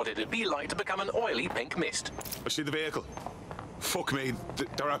about what it'd be like to become an oily pink mist. I see the vehicle. Fuck me,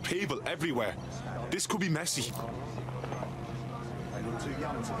 there are people everywhere. This could be messy.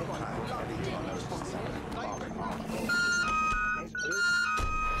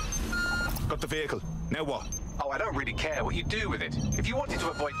 Got the vehicle. Now what? Oh, I don't really care what you do with it. If you wanted to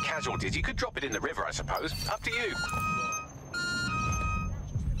avoid casualties, you could drop it in the river, I suppose. Up to you.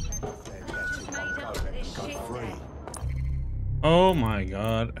 Oh my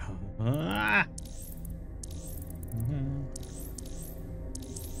god. Ah.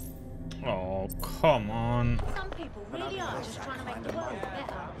 Oh, come on. Some people really are just trying to make the world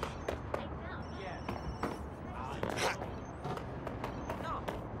better.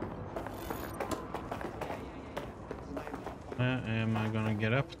 Where am I gonna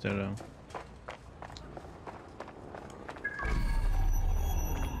get up there though?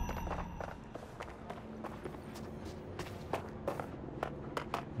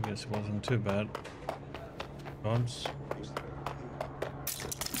 I guess it wasn't too bad. Gods.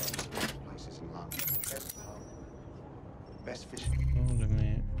 Best fish. Holy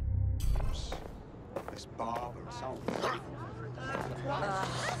me. Best barber and so on.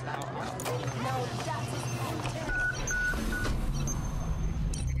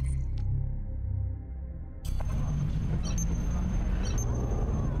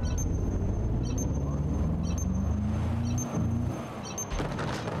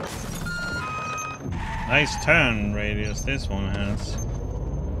 Nice turn radius this one has.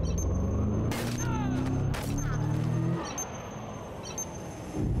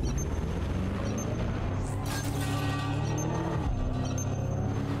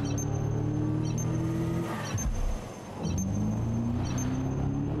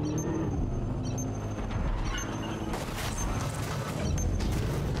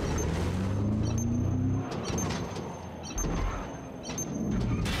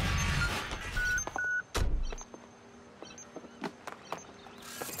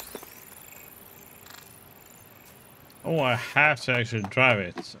 Oh, I have to actually drive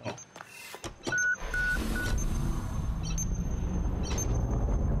it. Oh.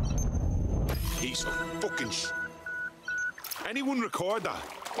 Piece of fucking Anyone record that?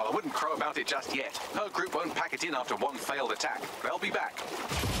 Well, I wouldn't crow about it just yet. Her group won't pack it in after one failed attack. They'll be back.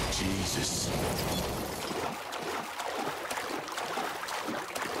 Jesus.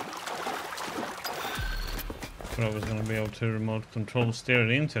 I was going to be able to remote control steer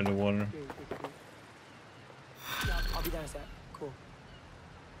it into the water. Yeah, I'll be there in a sec. Cool.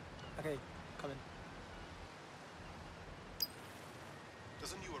 Okay, coming.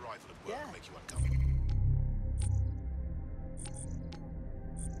 Does a new arrival at work make you uncomfortable?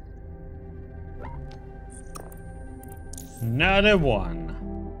 Another one.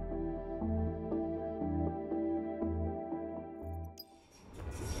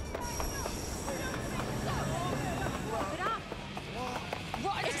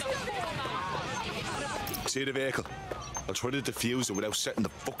 See the vehicle? I'll try to defuse it without setting the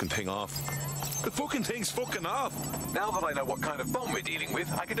fucking thing off. The fucking thing's fucking off! Now that I know what kind of bomb we're dealing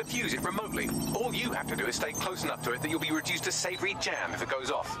with, I can defuse it remotely. All you have to do is stay close enough to it that you'll be reduced to savoury jam if it goes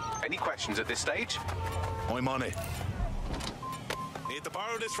off. Any questions at this stage? I'm on it. Need to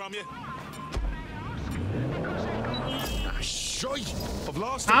borrow this from you? Ah, shite! I've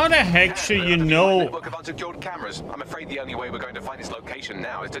lost it. How the heck should you know? Network of unsecured cameras. I'm afraid the only way we're going to find its location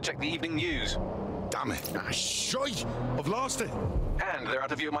now is to check the evening news. Damn it. Ah, shite! I've lost it. And they're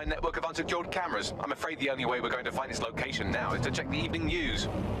out of view of my network of unsecured cameras. I'm afraid the only way we're going to find its location now is to check the evening news.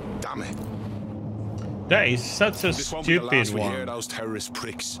 Damn it. That is such a this won't be the stupid last we hear one. of those terrorist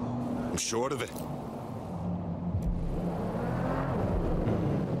pricks. I'm sure of it.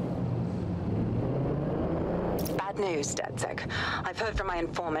 Bad news, DedSec. I've heard from my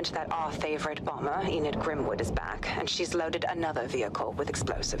informant that our favorite bomber, Enid Grimwood, is back, and she's loaded another vehicle with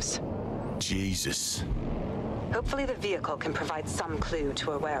explosives. Jesus. Hopefully the vehicle can provide some clue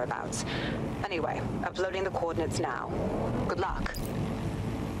to her whereabouts. Anyway, uploading the coordinates now. Good luck.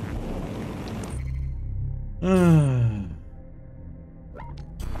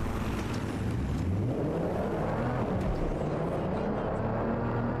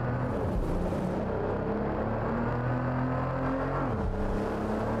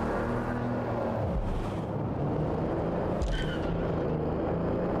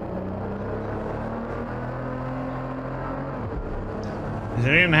 They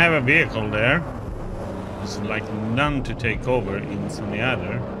didn't even have a vehicle there. There's like none to take over in the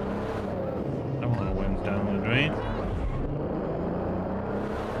other. That one went down the drain.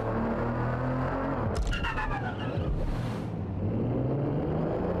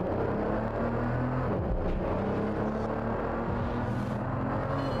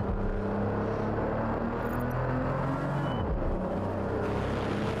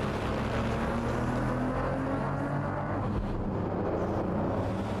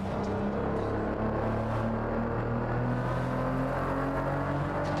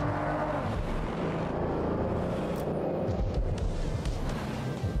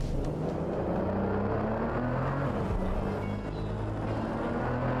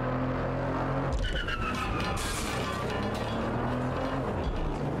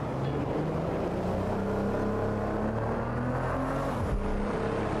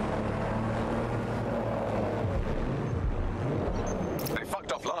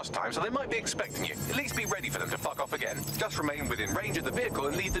 Last time, so they might be expecting you. At least be ready for them to fuck off again. Just remain within range of the vehicle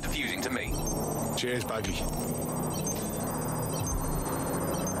and leave the defusing to me. Cheers, Bagley.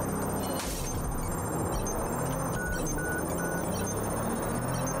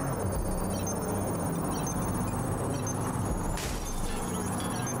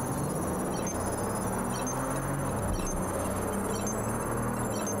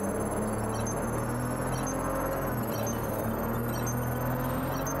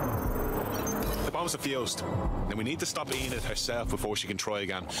 Bombs are fused. Then we need to stop Enid herself before she can try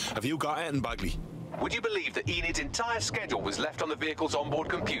again. Have you got it in Bagley? Would you believe that Enid's entire schedule was left on the vehicle's onboard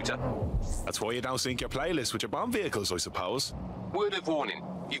computer? That's why you don't sync your playlist with your bomb vehicles, I suppose. Word of warning.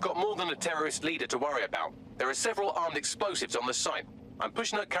 You've got more than a terrorist leader to worry about. There are several armed explosives on the site. I'm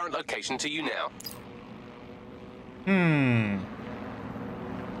pushing her current location to you now.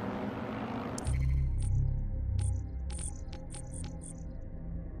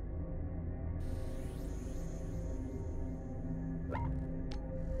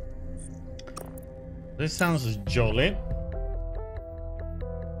 This sounds jolly.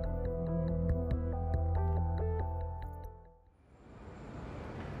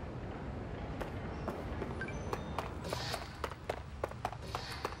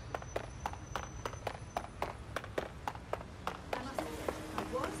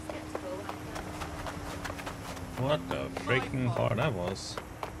 What the freaking car that was?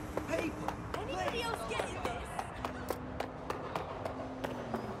 Anybody else getting this?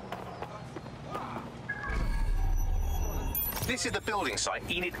 This is the building site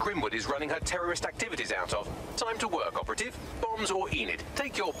Enid Grimwood is running her terrorist activities out of. Time to work, operative. Bombs or Enid.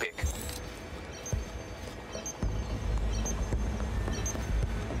 Take your pick.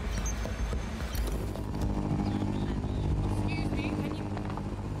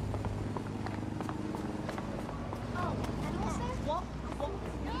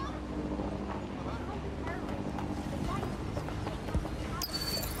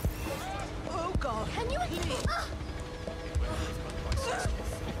 Oh God! Can you please?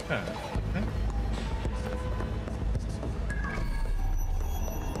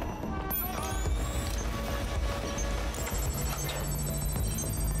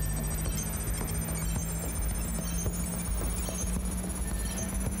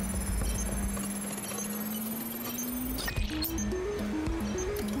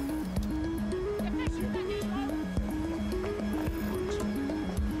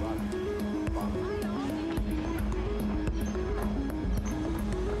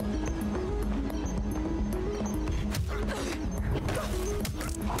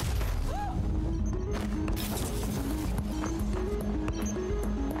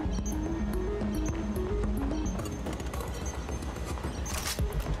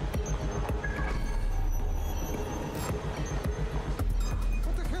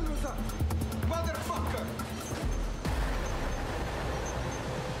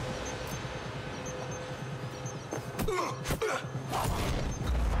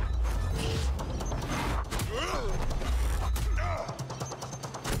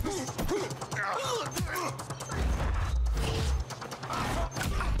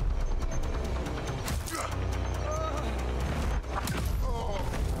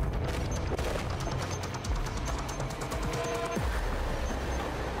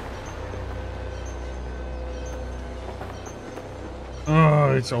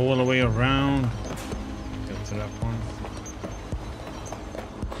 Oh, it's all the way around. Get to that point.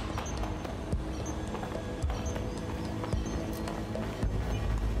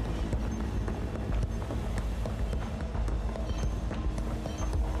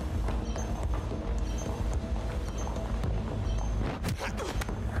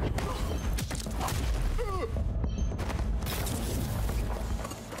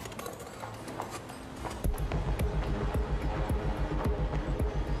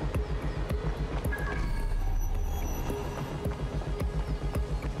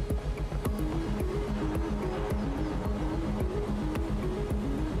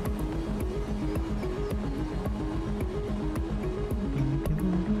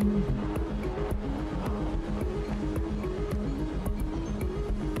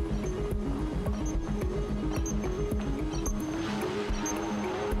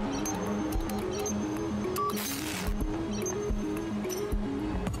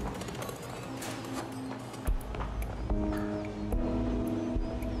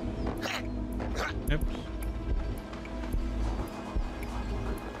 Yep.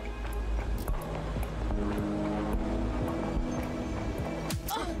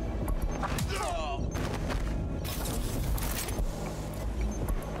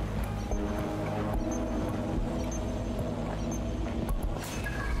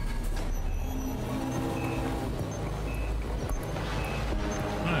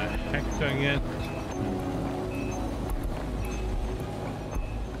 What the heck do I get?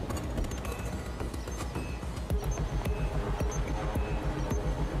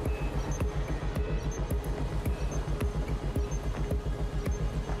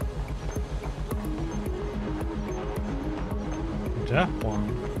 That one.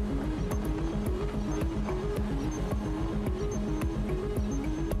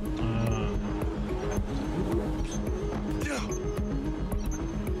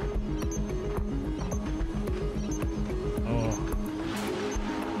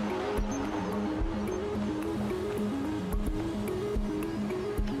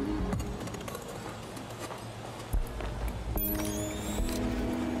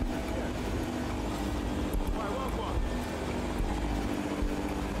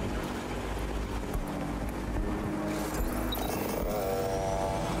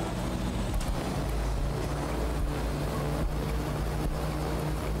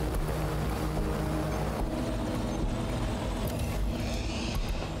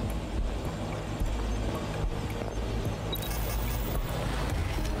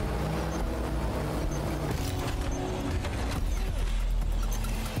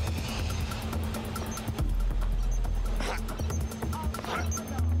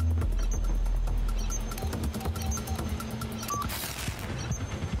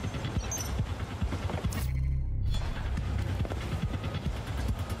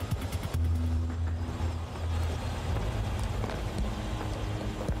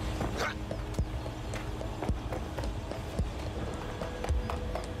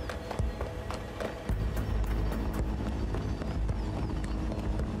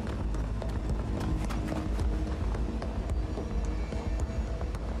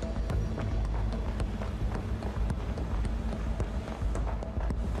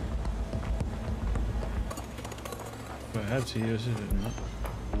 have to use it or not.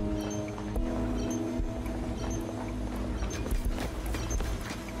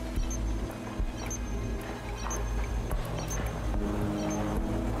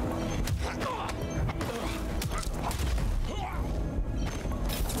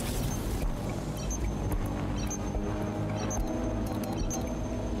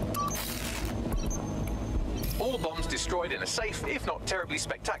 All bombs destroyed in a safe, if not terribly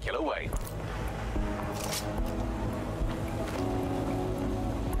spectacular way.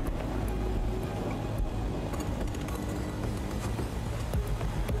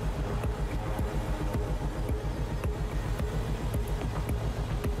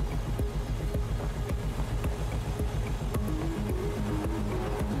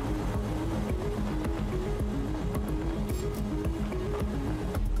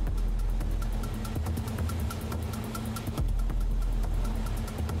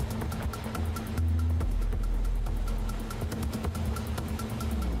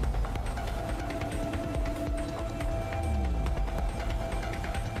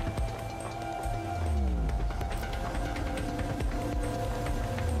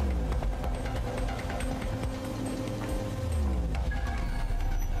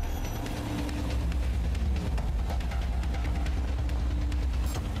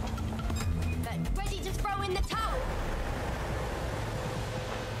 Ready to throw in the towel?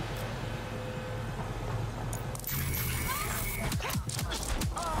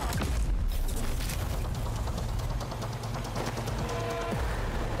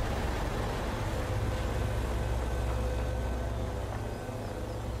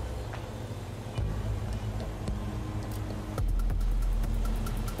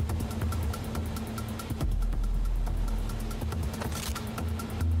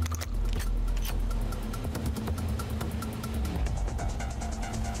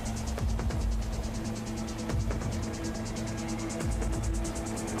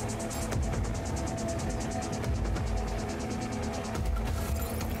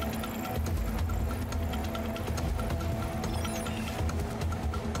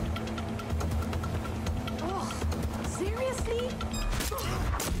 Seriously?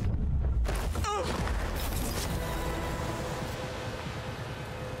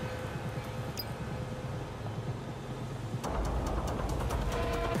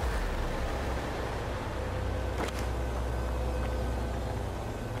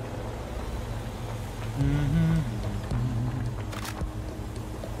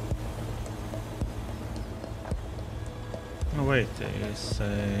 Oh wait, there's a...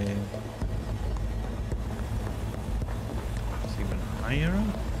 It's even higher?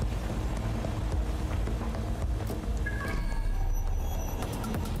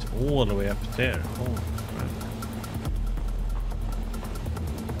 It's all the way up there. Oh, crap.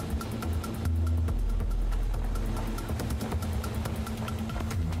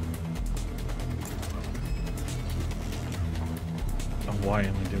 Oh, why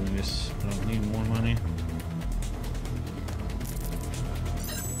am I doing this? I don't need more money.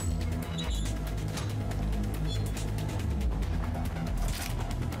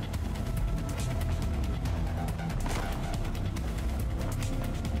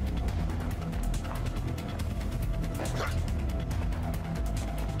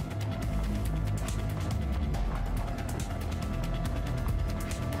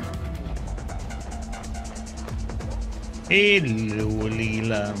 Hello,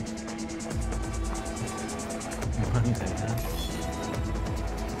 Leela.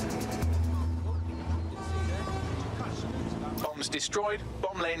 Bombs destroyed,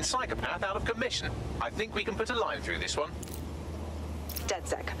 bomb laying psychopath out of commission. I think we can put a line through this one.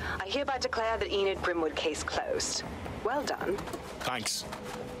 DedSec, I hereby declare the Enid Grimwood case closed. Well done. Thanks.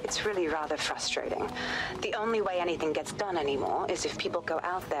 It's really rather frustrating. The only way anything gets done anymore is if people go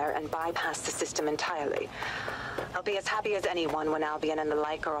out there and bypass the system entirely. I'll be as happy as anyone when Albion and the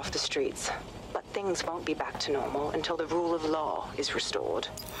like are off the streets. But things won't be back to normal until the rule of law is restored.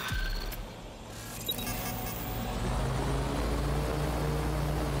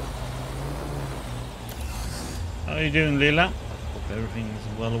 How are you doing, Leela? Hope everything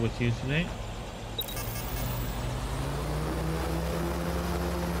is well with you today.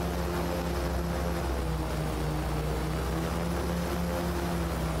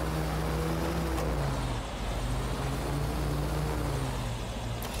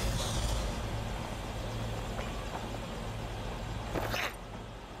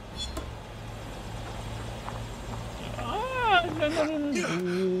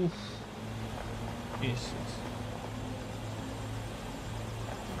 No. Jesus.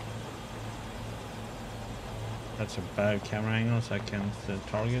 That's a bad camera angle, so I can't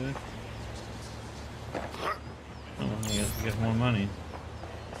target it. Oh. I guess we get more money.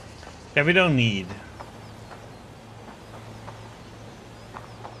 Yeah, we don't need.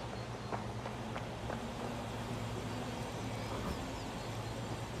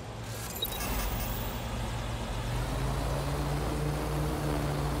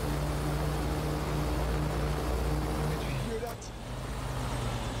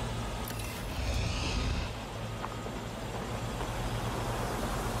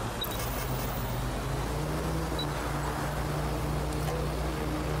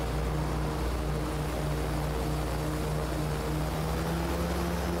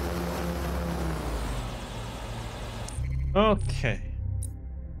 Okay.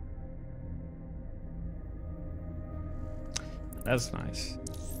 That's nice.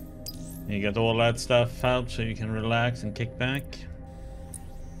 You get all that stuff out so you can relax and kick back.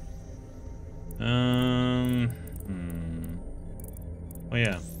 Oh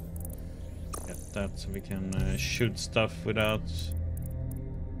yeah. Get that so we can shoot stuff without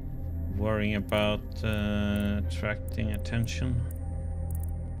worrying about attracting attention.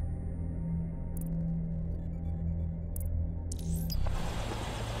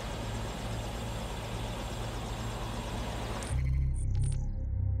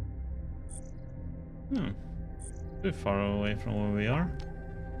 Too far away from where we are.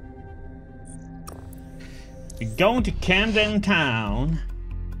 We're going to Camden Town.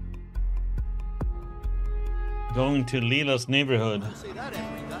 Going to Lila's neighborhood. Don't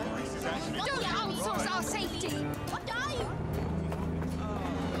outsource our safety. What are you?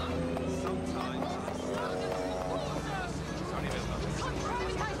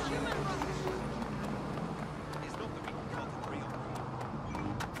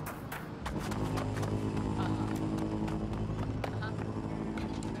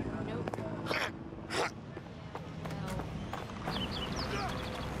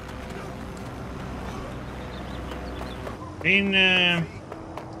 Been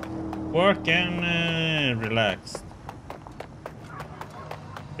work and relaxed.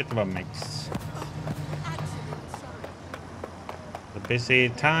 Bit of a mix. A busy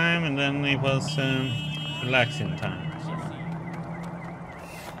time and then it was relaxing time.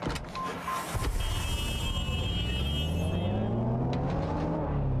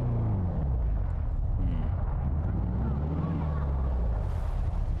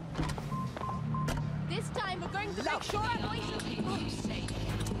 This time we're going to make sure our voices are safe.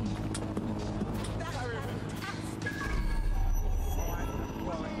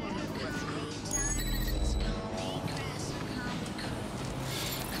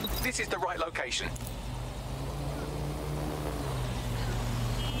 This is the right location.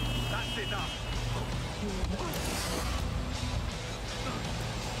 That's enough.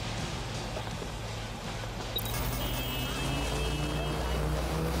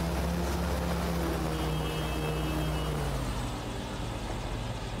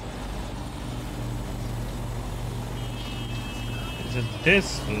 At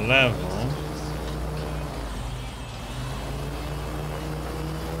this level,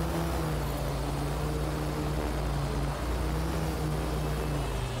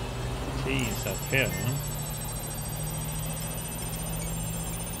 keys up here.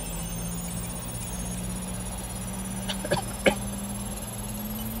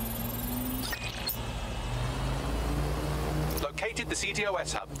 Located the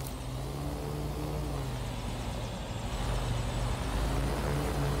CTOS hub.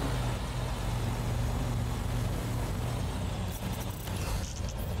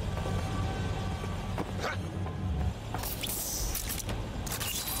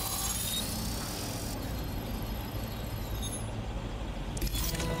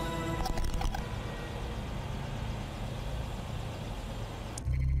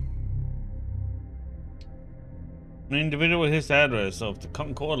 An individual with his address of the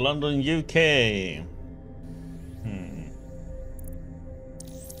Concord, London, UK.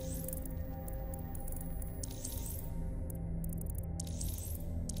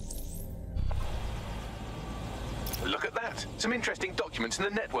 Look at that. Some interesting documents in the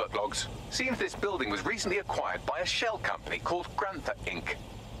network logs. Seems this building was recently acquired by a shell company called Grantha Inc.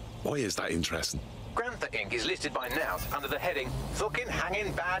 Why is that interesting? Grantha Inc. is listed by Nout under the heading "Fucking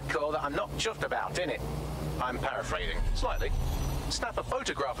hanging bad call that I'm not chuffed about," innit? I'm paraphrasing slightly. Snap a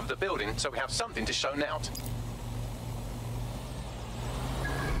photograph of the building so we have something to show Nout.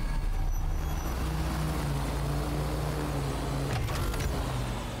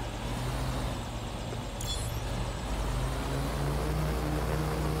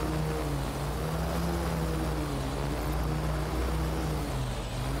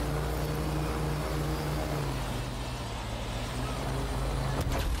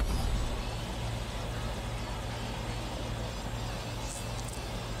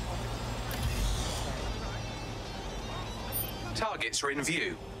 Targets are in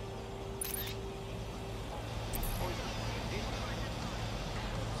view.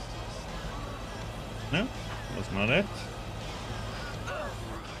 No, that's not it.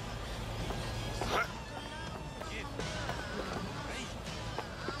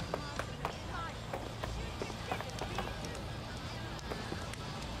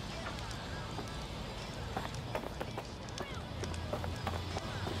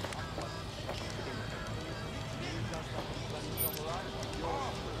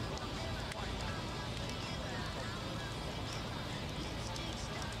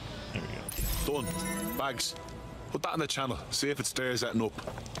 Done. Bags. Put that in the channel. See if it stares at and up.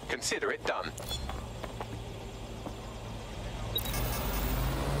 Consider it done.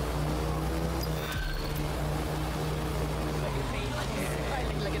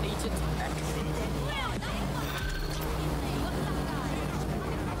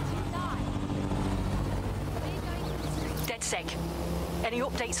 DedSec. Any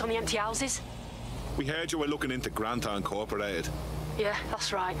updates on the empty houses? We heard you were looking into Granta Incorporated. Yeah,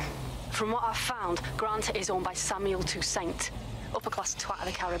 that's right. From what I've found, Granta is owned by Samuel Toussaint, upper-class twat of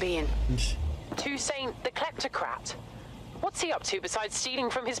the Caribbean. Toussaint, the kleptocrat? What's he up to besides stealing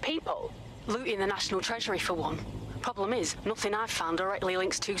from his people? Looting the National Treasury, for one. Problem is, nothing I've found directly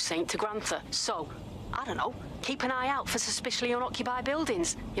links Toussaint to Granta. So, I don't know, keep an eye out for suspiciously unoccupied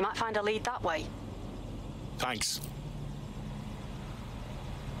buildings. You might find a lead that way. Thanks.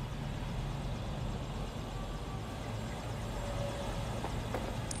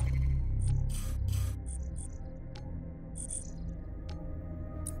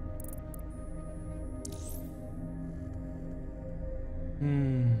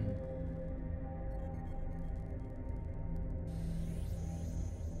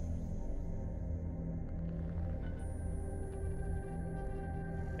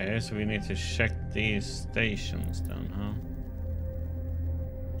 Okay, so we need to check these stations then, huh?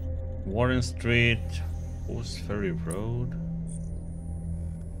 Warren Street, Post Ferry Road.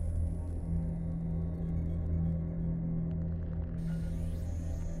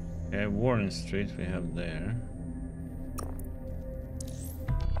 Okay, Warren Street we have there.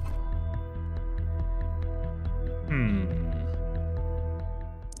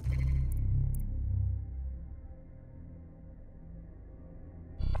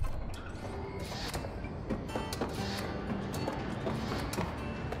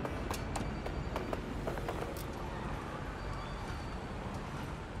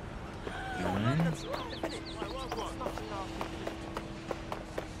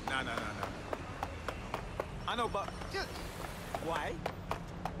 No. I know, but why?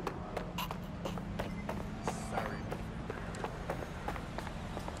 Sorry.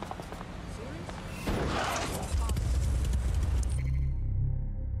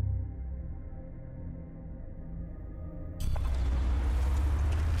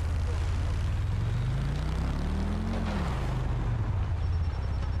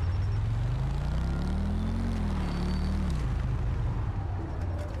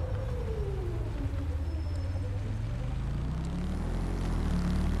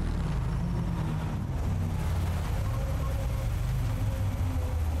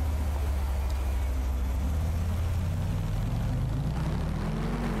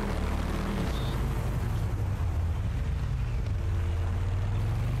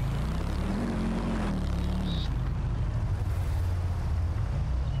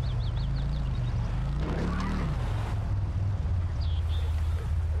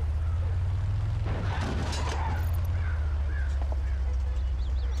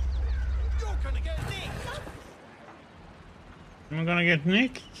 I'm gonna get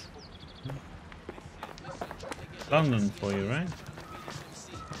nicked. London for you, right?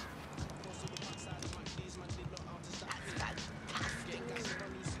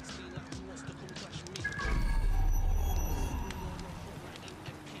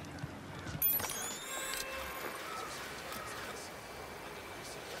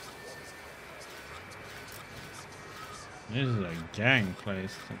 This is a gang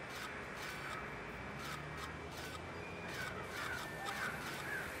place.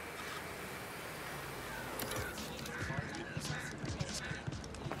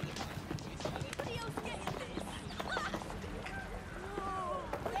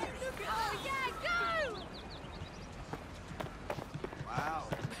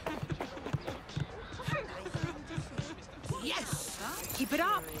 Yes! Keep it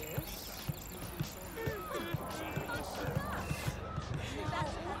up!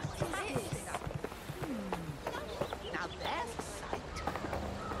 Now there's a sight.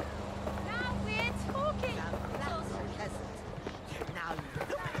 Now we're talking! Now that's pleasant. Now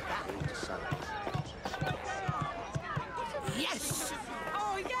look at that. Yes!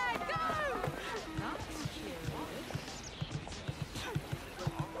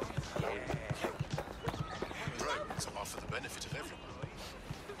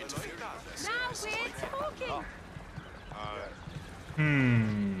 Keep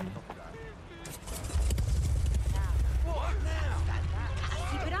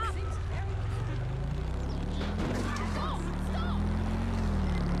it up.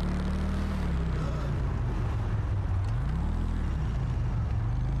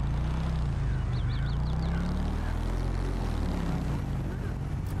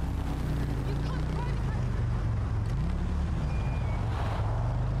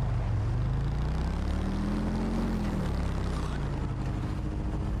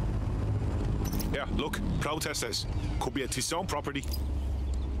 Yeah, look, protesters. Could be a Tisson property.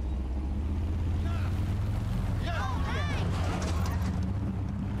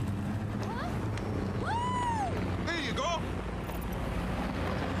 Here you go.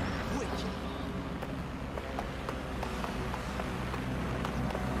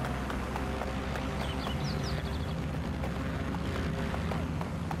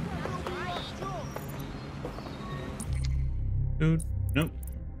 Dude, nope.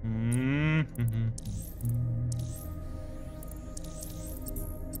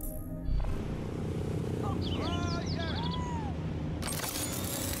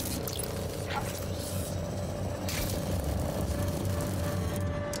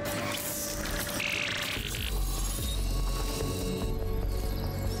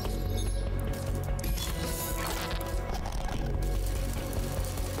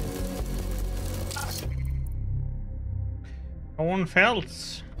 Owen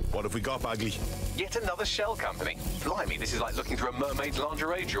Feltz. What have we got, Bagley? Yet another shell company. Blimey, this is like looking through a mermaid's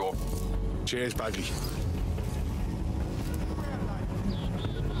lingerie drawer. Cheers, Bagley.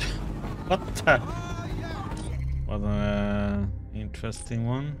 What the? What an interesting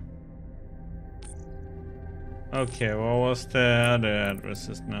one. Okay, what was the other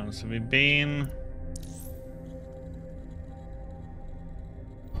addresses now? So we've been...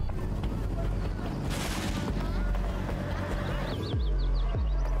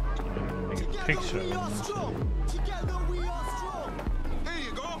 Picture. Here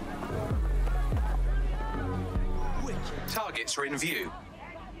you go. Targets are in view.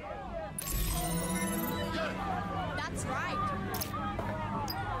 That's right.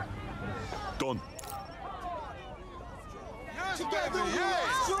 Done.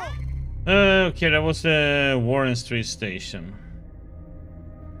 Okay, that was the Warren Street station.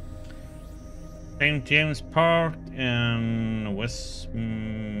 St. James Park and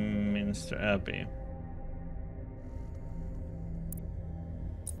Westminster Abbey.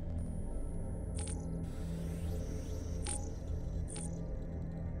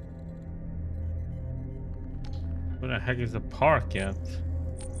 Where the heck is the park at?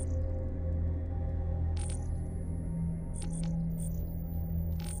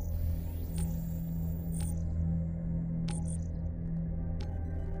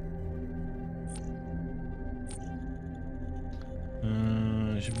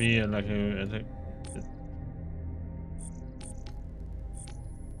 It should be like a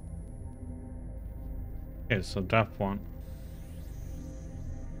okay, so that one.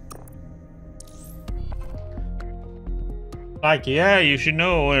 Like, yeah, you should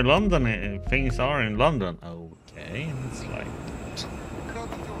know where London things are in London. Okay, it's like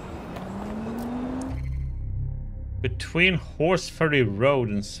between Horseferry Road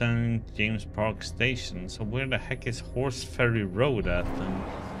and St. James Park Station. So where the heck is Horseferry Road at then?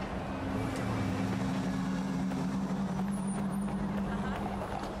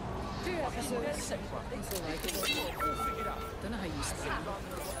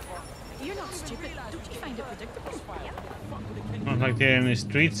 You're not stupid. Don't you find it predictable? Not like there are any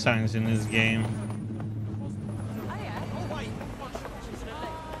street signs in this game.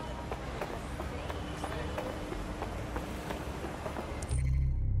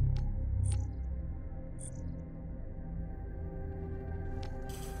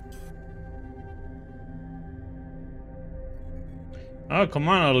 Oh, come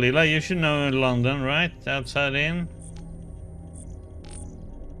on, Olila, you should know London, right? Outside in.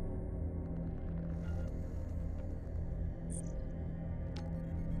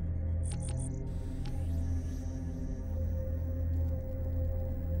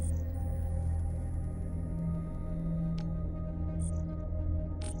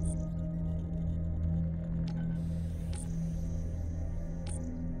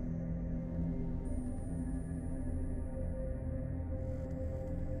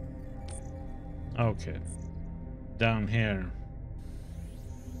 Okay, down here.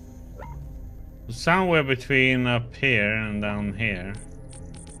 Somewhere between up here and down here.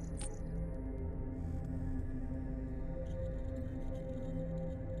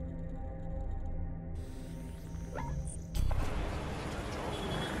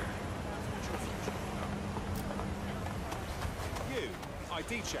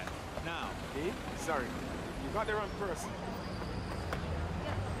 ID check. Now. Eh? Sorry. You got the wrong person.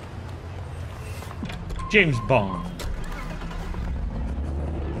 James Bond.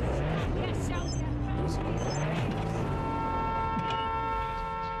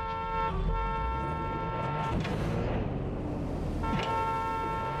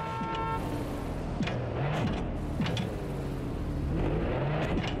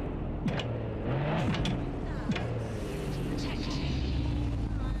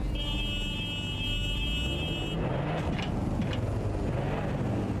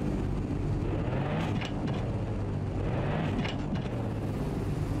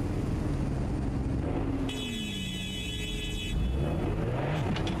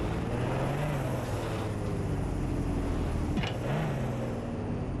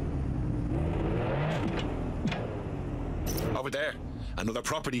 Over there. Another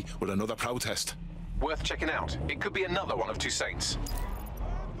property with another protest. Worth checking out. It could be another one of two saints.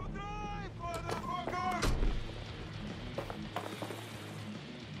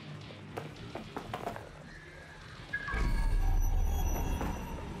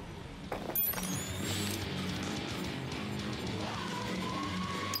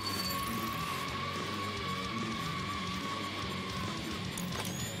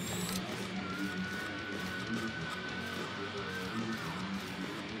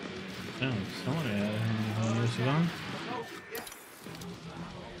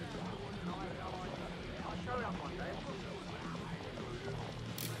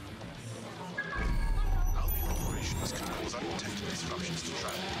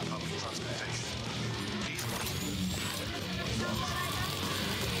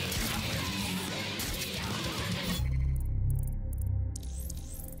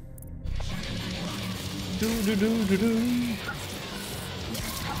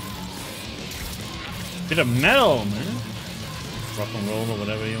 Bit of metal, man. Rock and roll or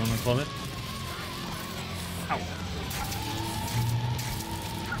whatever you want to call it. Ow.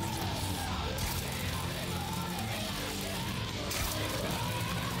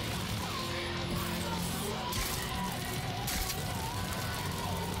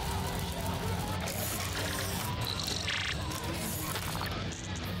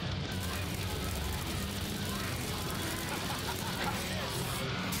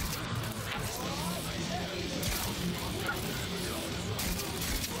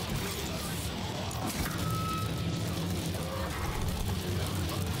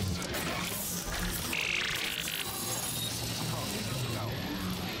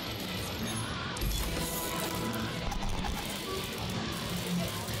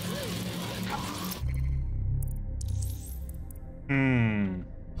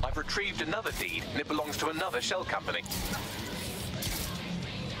 I've retrieved another deed, and it belongs to another shell company.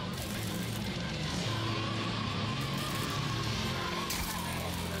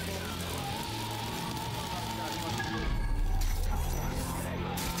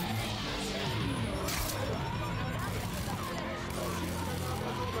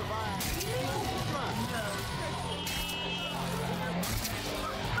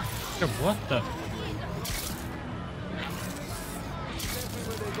 What the?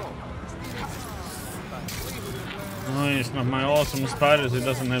 Oh, it's not my awesome spiders. It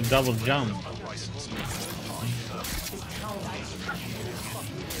doesn't have double jump.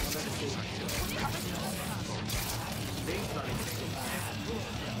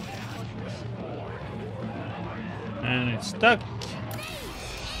 And it's stuck.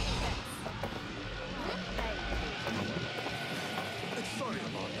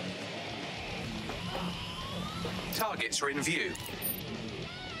 Targets are in view.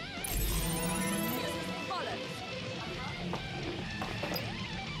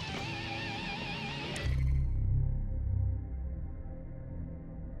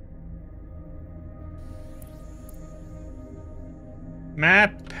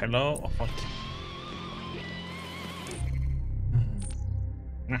 Map. Hello. Oh, fuck.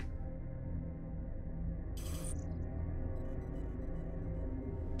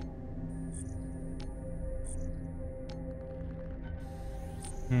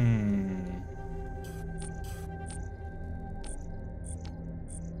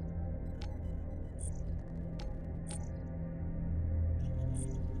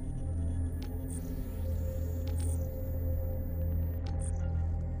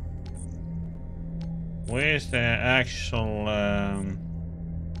 Where's the actual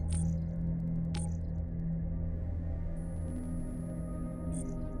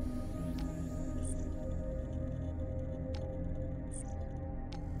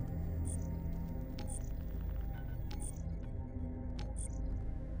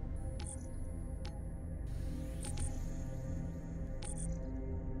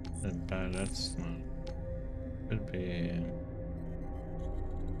That bad, that's not. Could be.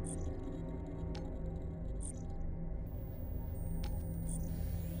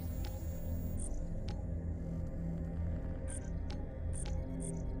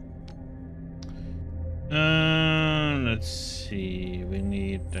 Let's see. We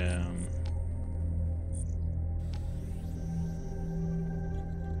need.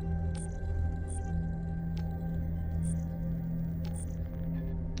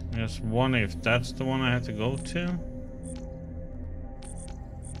 Just one if that's the one I have to go to.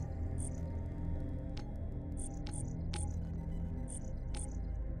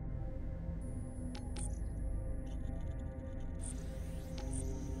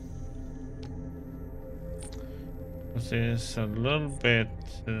 This is a little bit,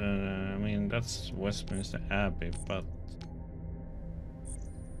 I mean, that's Westminster Abbey, but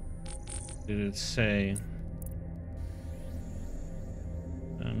did it say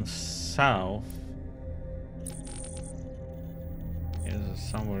south? Is it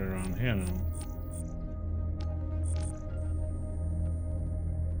somewhere around here now?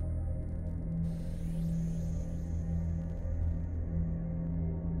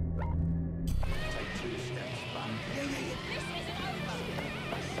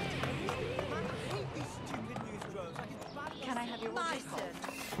 Can I have your license?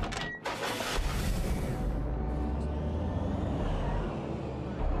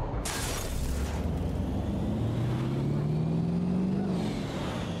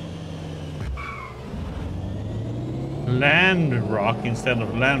 Land Rock instead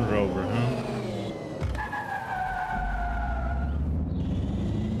of Land Rover, huh?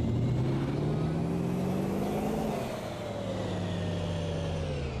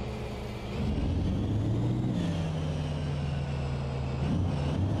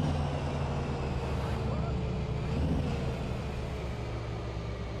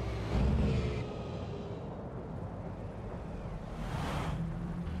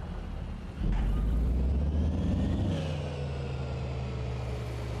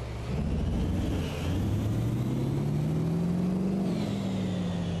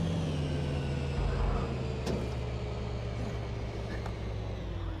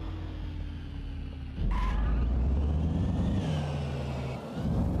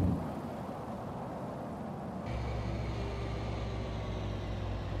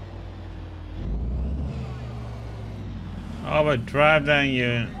 Oh, but drive down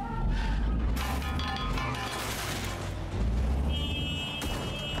you.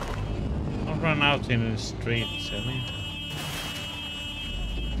 Don't run out in the street, silly.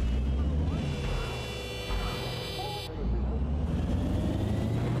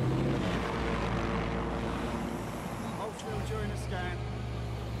 Hold still during the scan.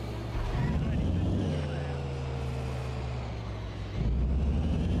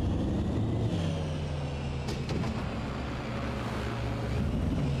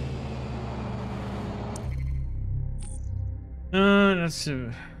 That's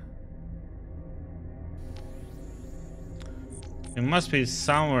it must be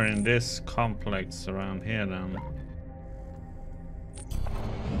somewhere in this complex around here then.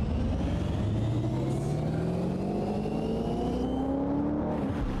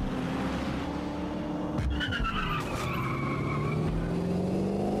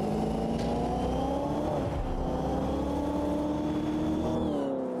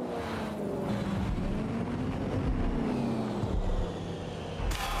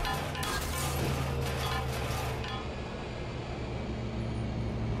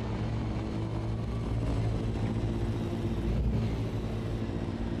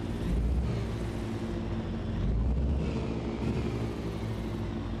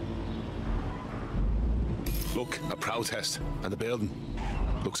 Look, a protest, and the building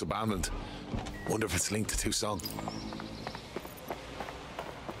looks abandoned. Wonder if it's linked to Tucson.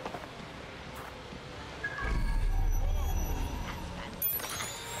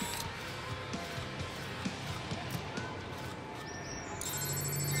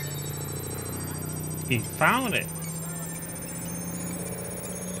 He found it.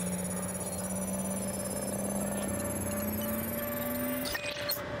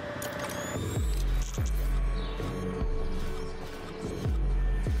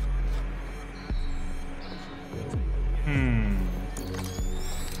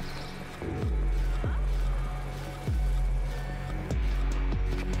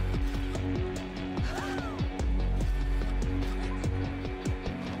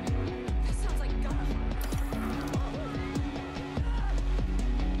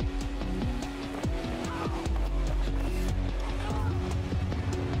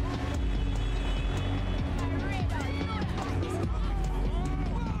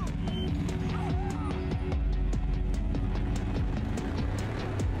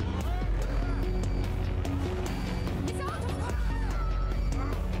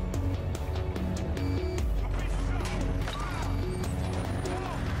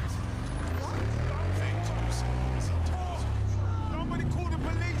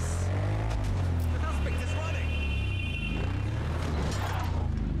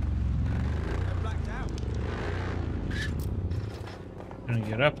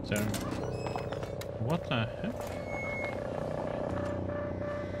 get up there. What the heck?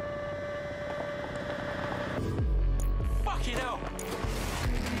 Fucking hell!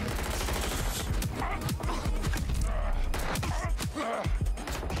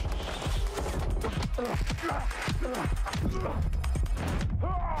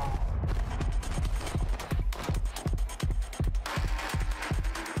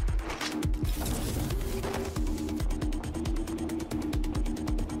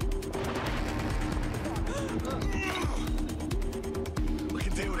 We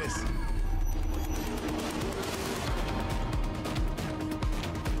can do this.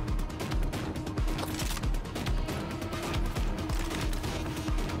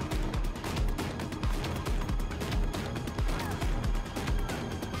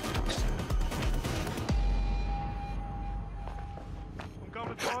 I'm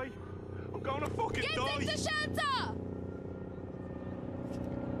gonna die. I'm gonna fucking die. Get into shelter!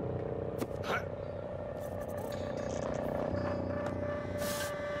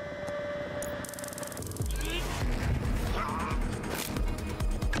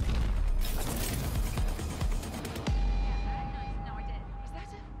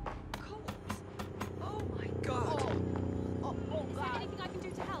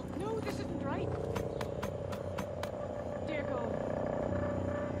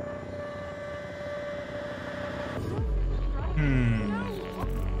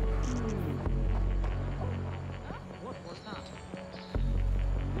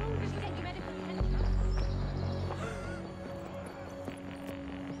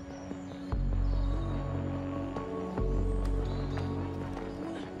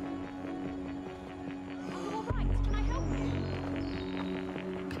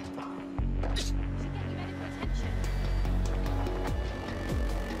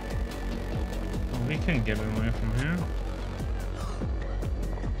 We can get away from here.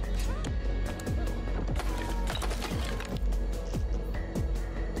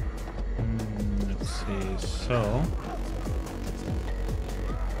 Let's see. So.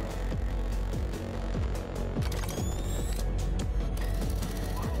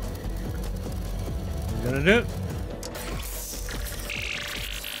 We're gonna do it.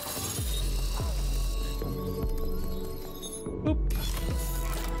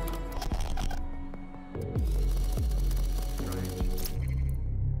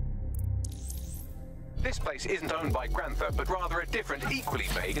 This place isn't owned by Grantha, but rather a different, equally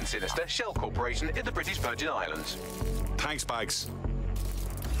vague and sinister shell corporation in the British Virgin Islands. Thanks, Bags.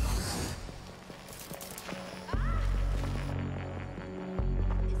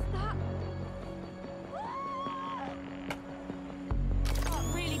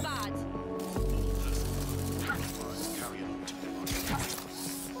 Oh, really bad.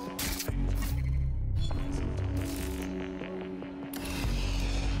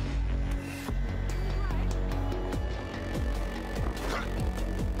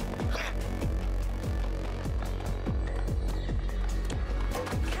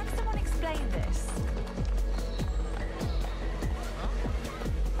 Can someone explain this?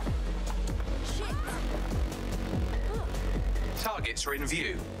 Shit! Targets are in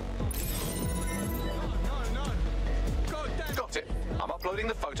view. Got it. I'm uploading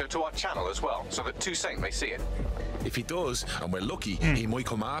the photo to our channel as well, so that Toussaint may see it. If he does, and we're lucky, he might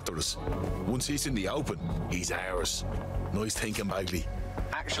come after us. Once he's in the open, he's ours. Nice thinking, Bagley.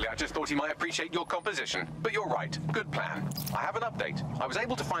 Actually, I just thought he might appreciate your composition. But you're right. Good plan. I have an update. I was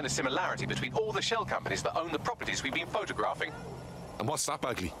able to find a similarity between all the shell companies that own the properties we've been photographing. And what's that,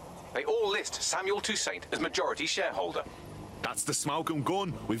 Bagley? They all list Samuel Toussaint as majority shareholder. That's the smoking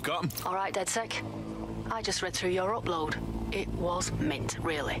gun. We've got him. All right, DedSec. I just read through your upload. It was mint,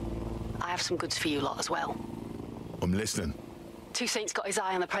 really. I have some goods for you lot as well. I'm listening. Toussaint's got his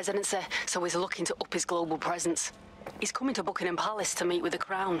eye on the presidency, so he's looking to up his global presence. He's coming to Buckingham Palace to meet with the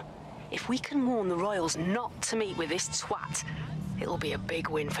Crown. If we can warn the royals not to meet with this twat, it'll be a big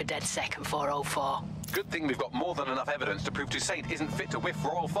win for DedSec and 404. Good thing we've got more than enough evidence to prove Toussaint isn't fit to whiff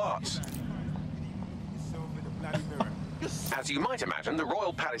royal farts. As you might imagine, the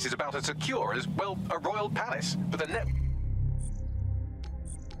royal palace is about as secure as, well, a royal palace. But the network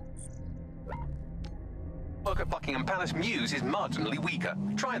at Buckingham Palace Mews is marginally weaker.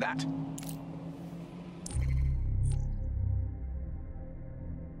 Try that.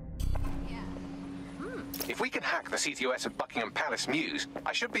 If we can hack the CTOS of Buckingham Palace Mews,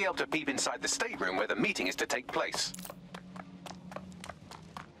 I should be able to peep inside the stateroom where the meeting is to take place.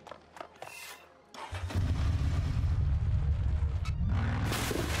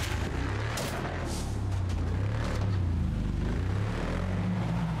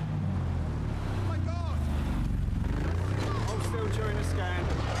 Hold still during the scan.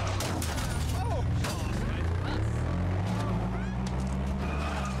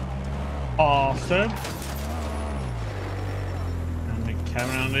 bastard. And the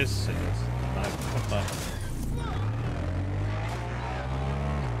camera on this is like, what the?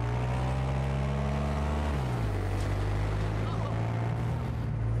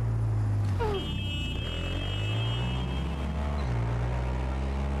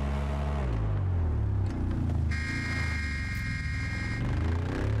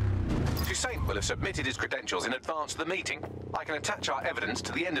 Hussein will have submitted his credentials in advance of the meeting. I can attach our evidence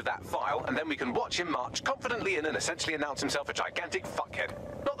to the end of that file, and then we can watch him march confidently in and essentially announce himself a gigantic fuckhead.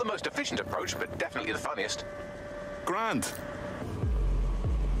 Not the most efficient approach, but definitely the funniest. Grand.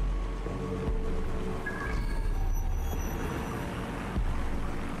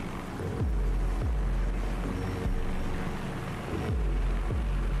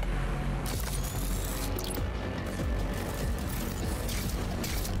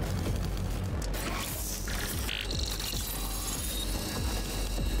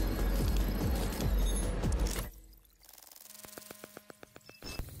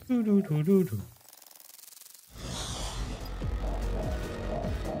 Do.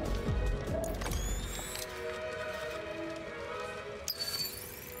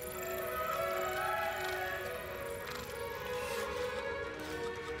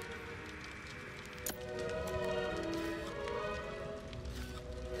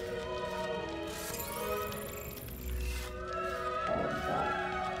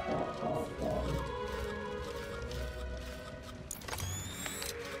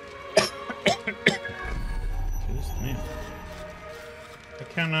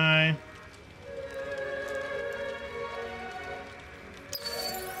 Can I?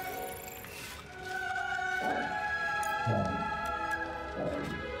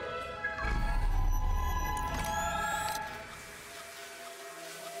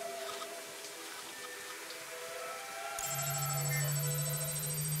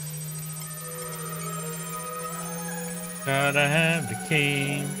 Gotta have the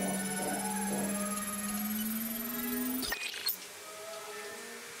key.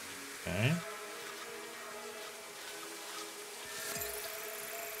 Okay.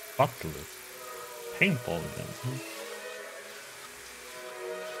 Butler. Paintball event, huh?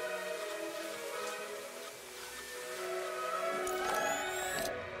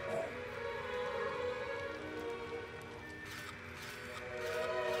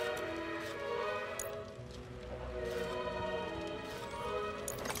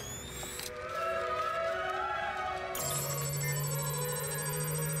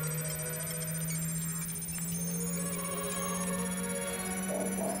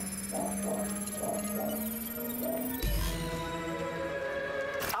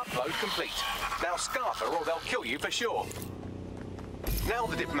 Complete. Now scarf her or they'll kill you for sure. Now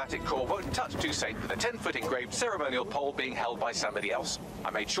the diplomatic corps won't touch Toussaint with a 10-foot engraved ceremonial pole being held by somebody else. I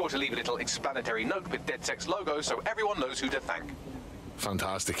made sure to leave a little explanatory note with DedSec's logo so everyone knows who to thank.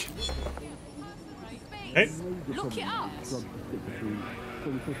 Fantastic. Hey. Look it up.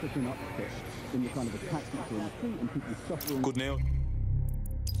 Good nail.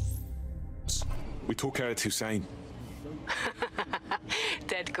 We took care of Toussaint.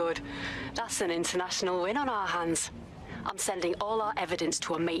 Dead good. That's an international win on our hands. I'm sending all our evidence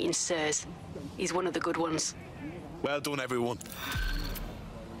to a mate in SIRS. He's one of the good ones. Well done, everyone.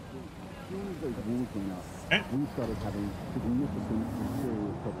 Eh?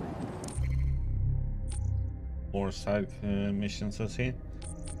 More side missions, I see.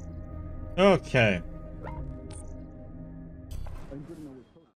 Okay.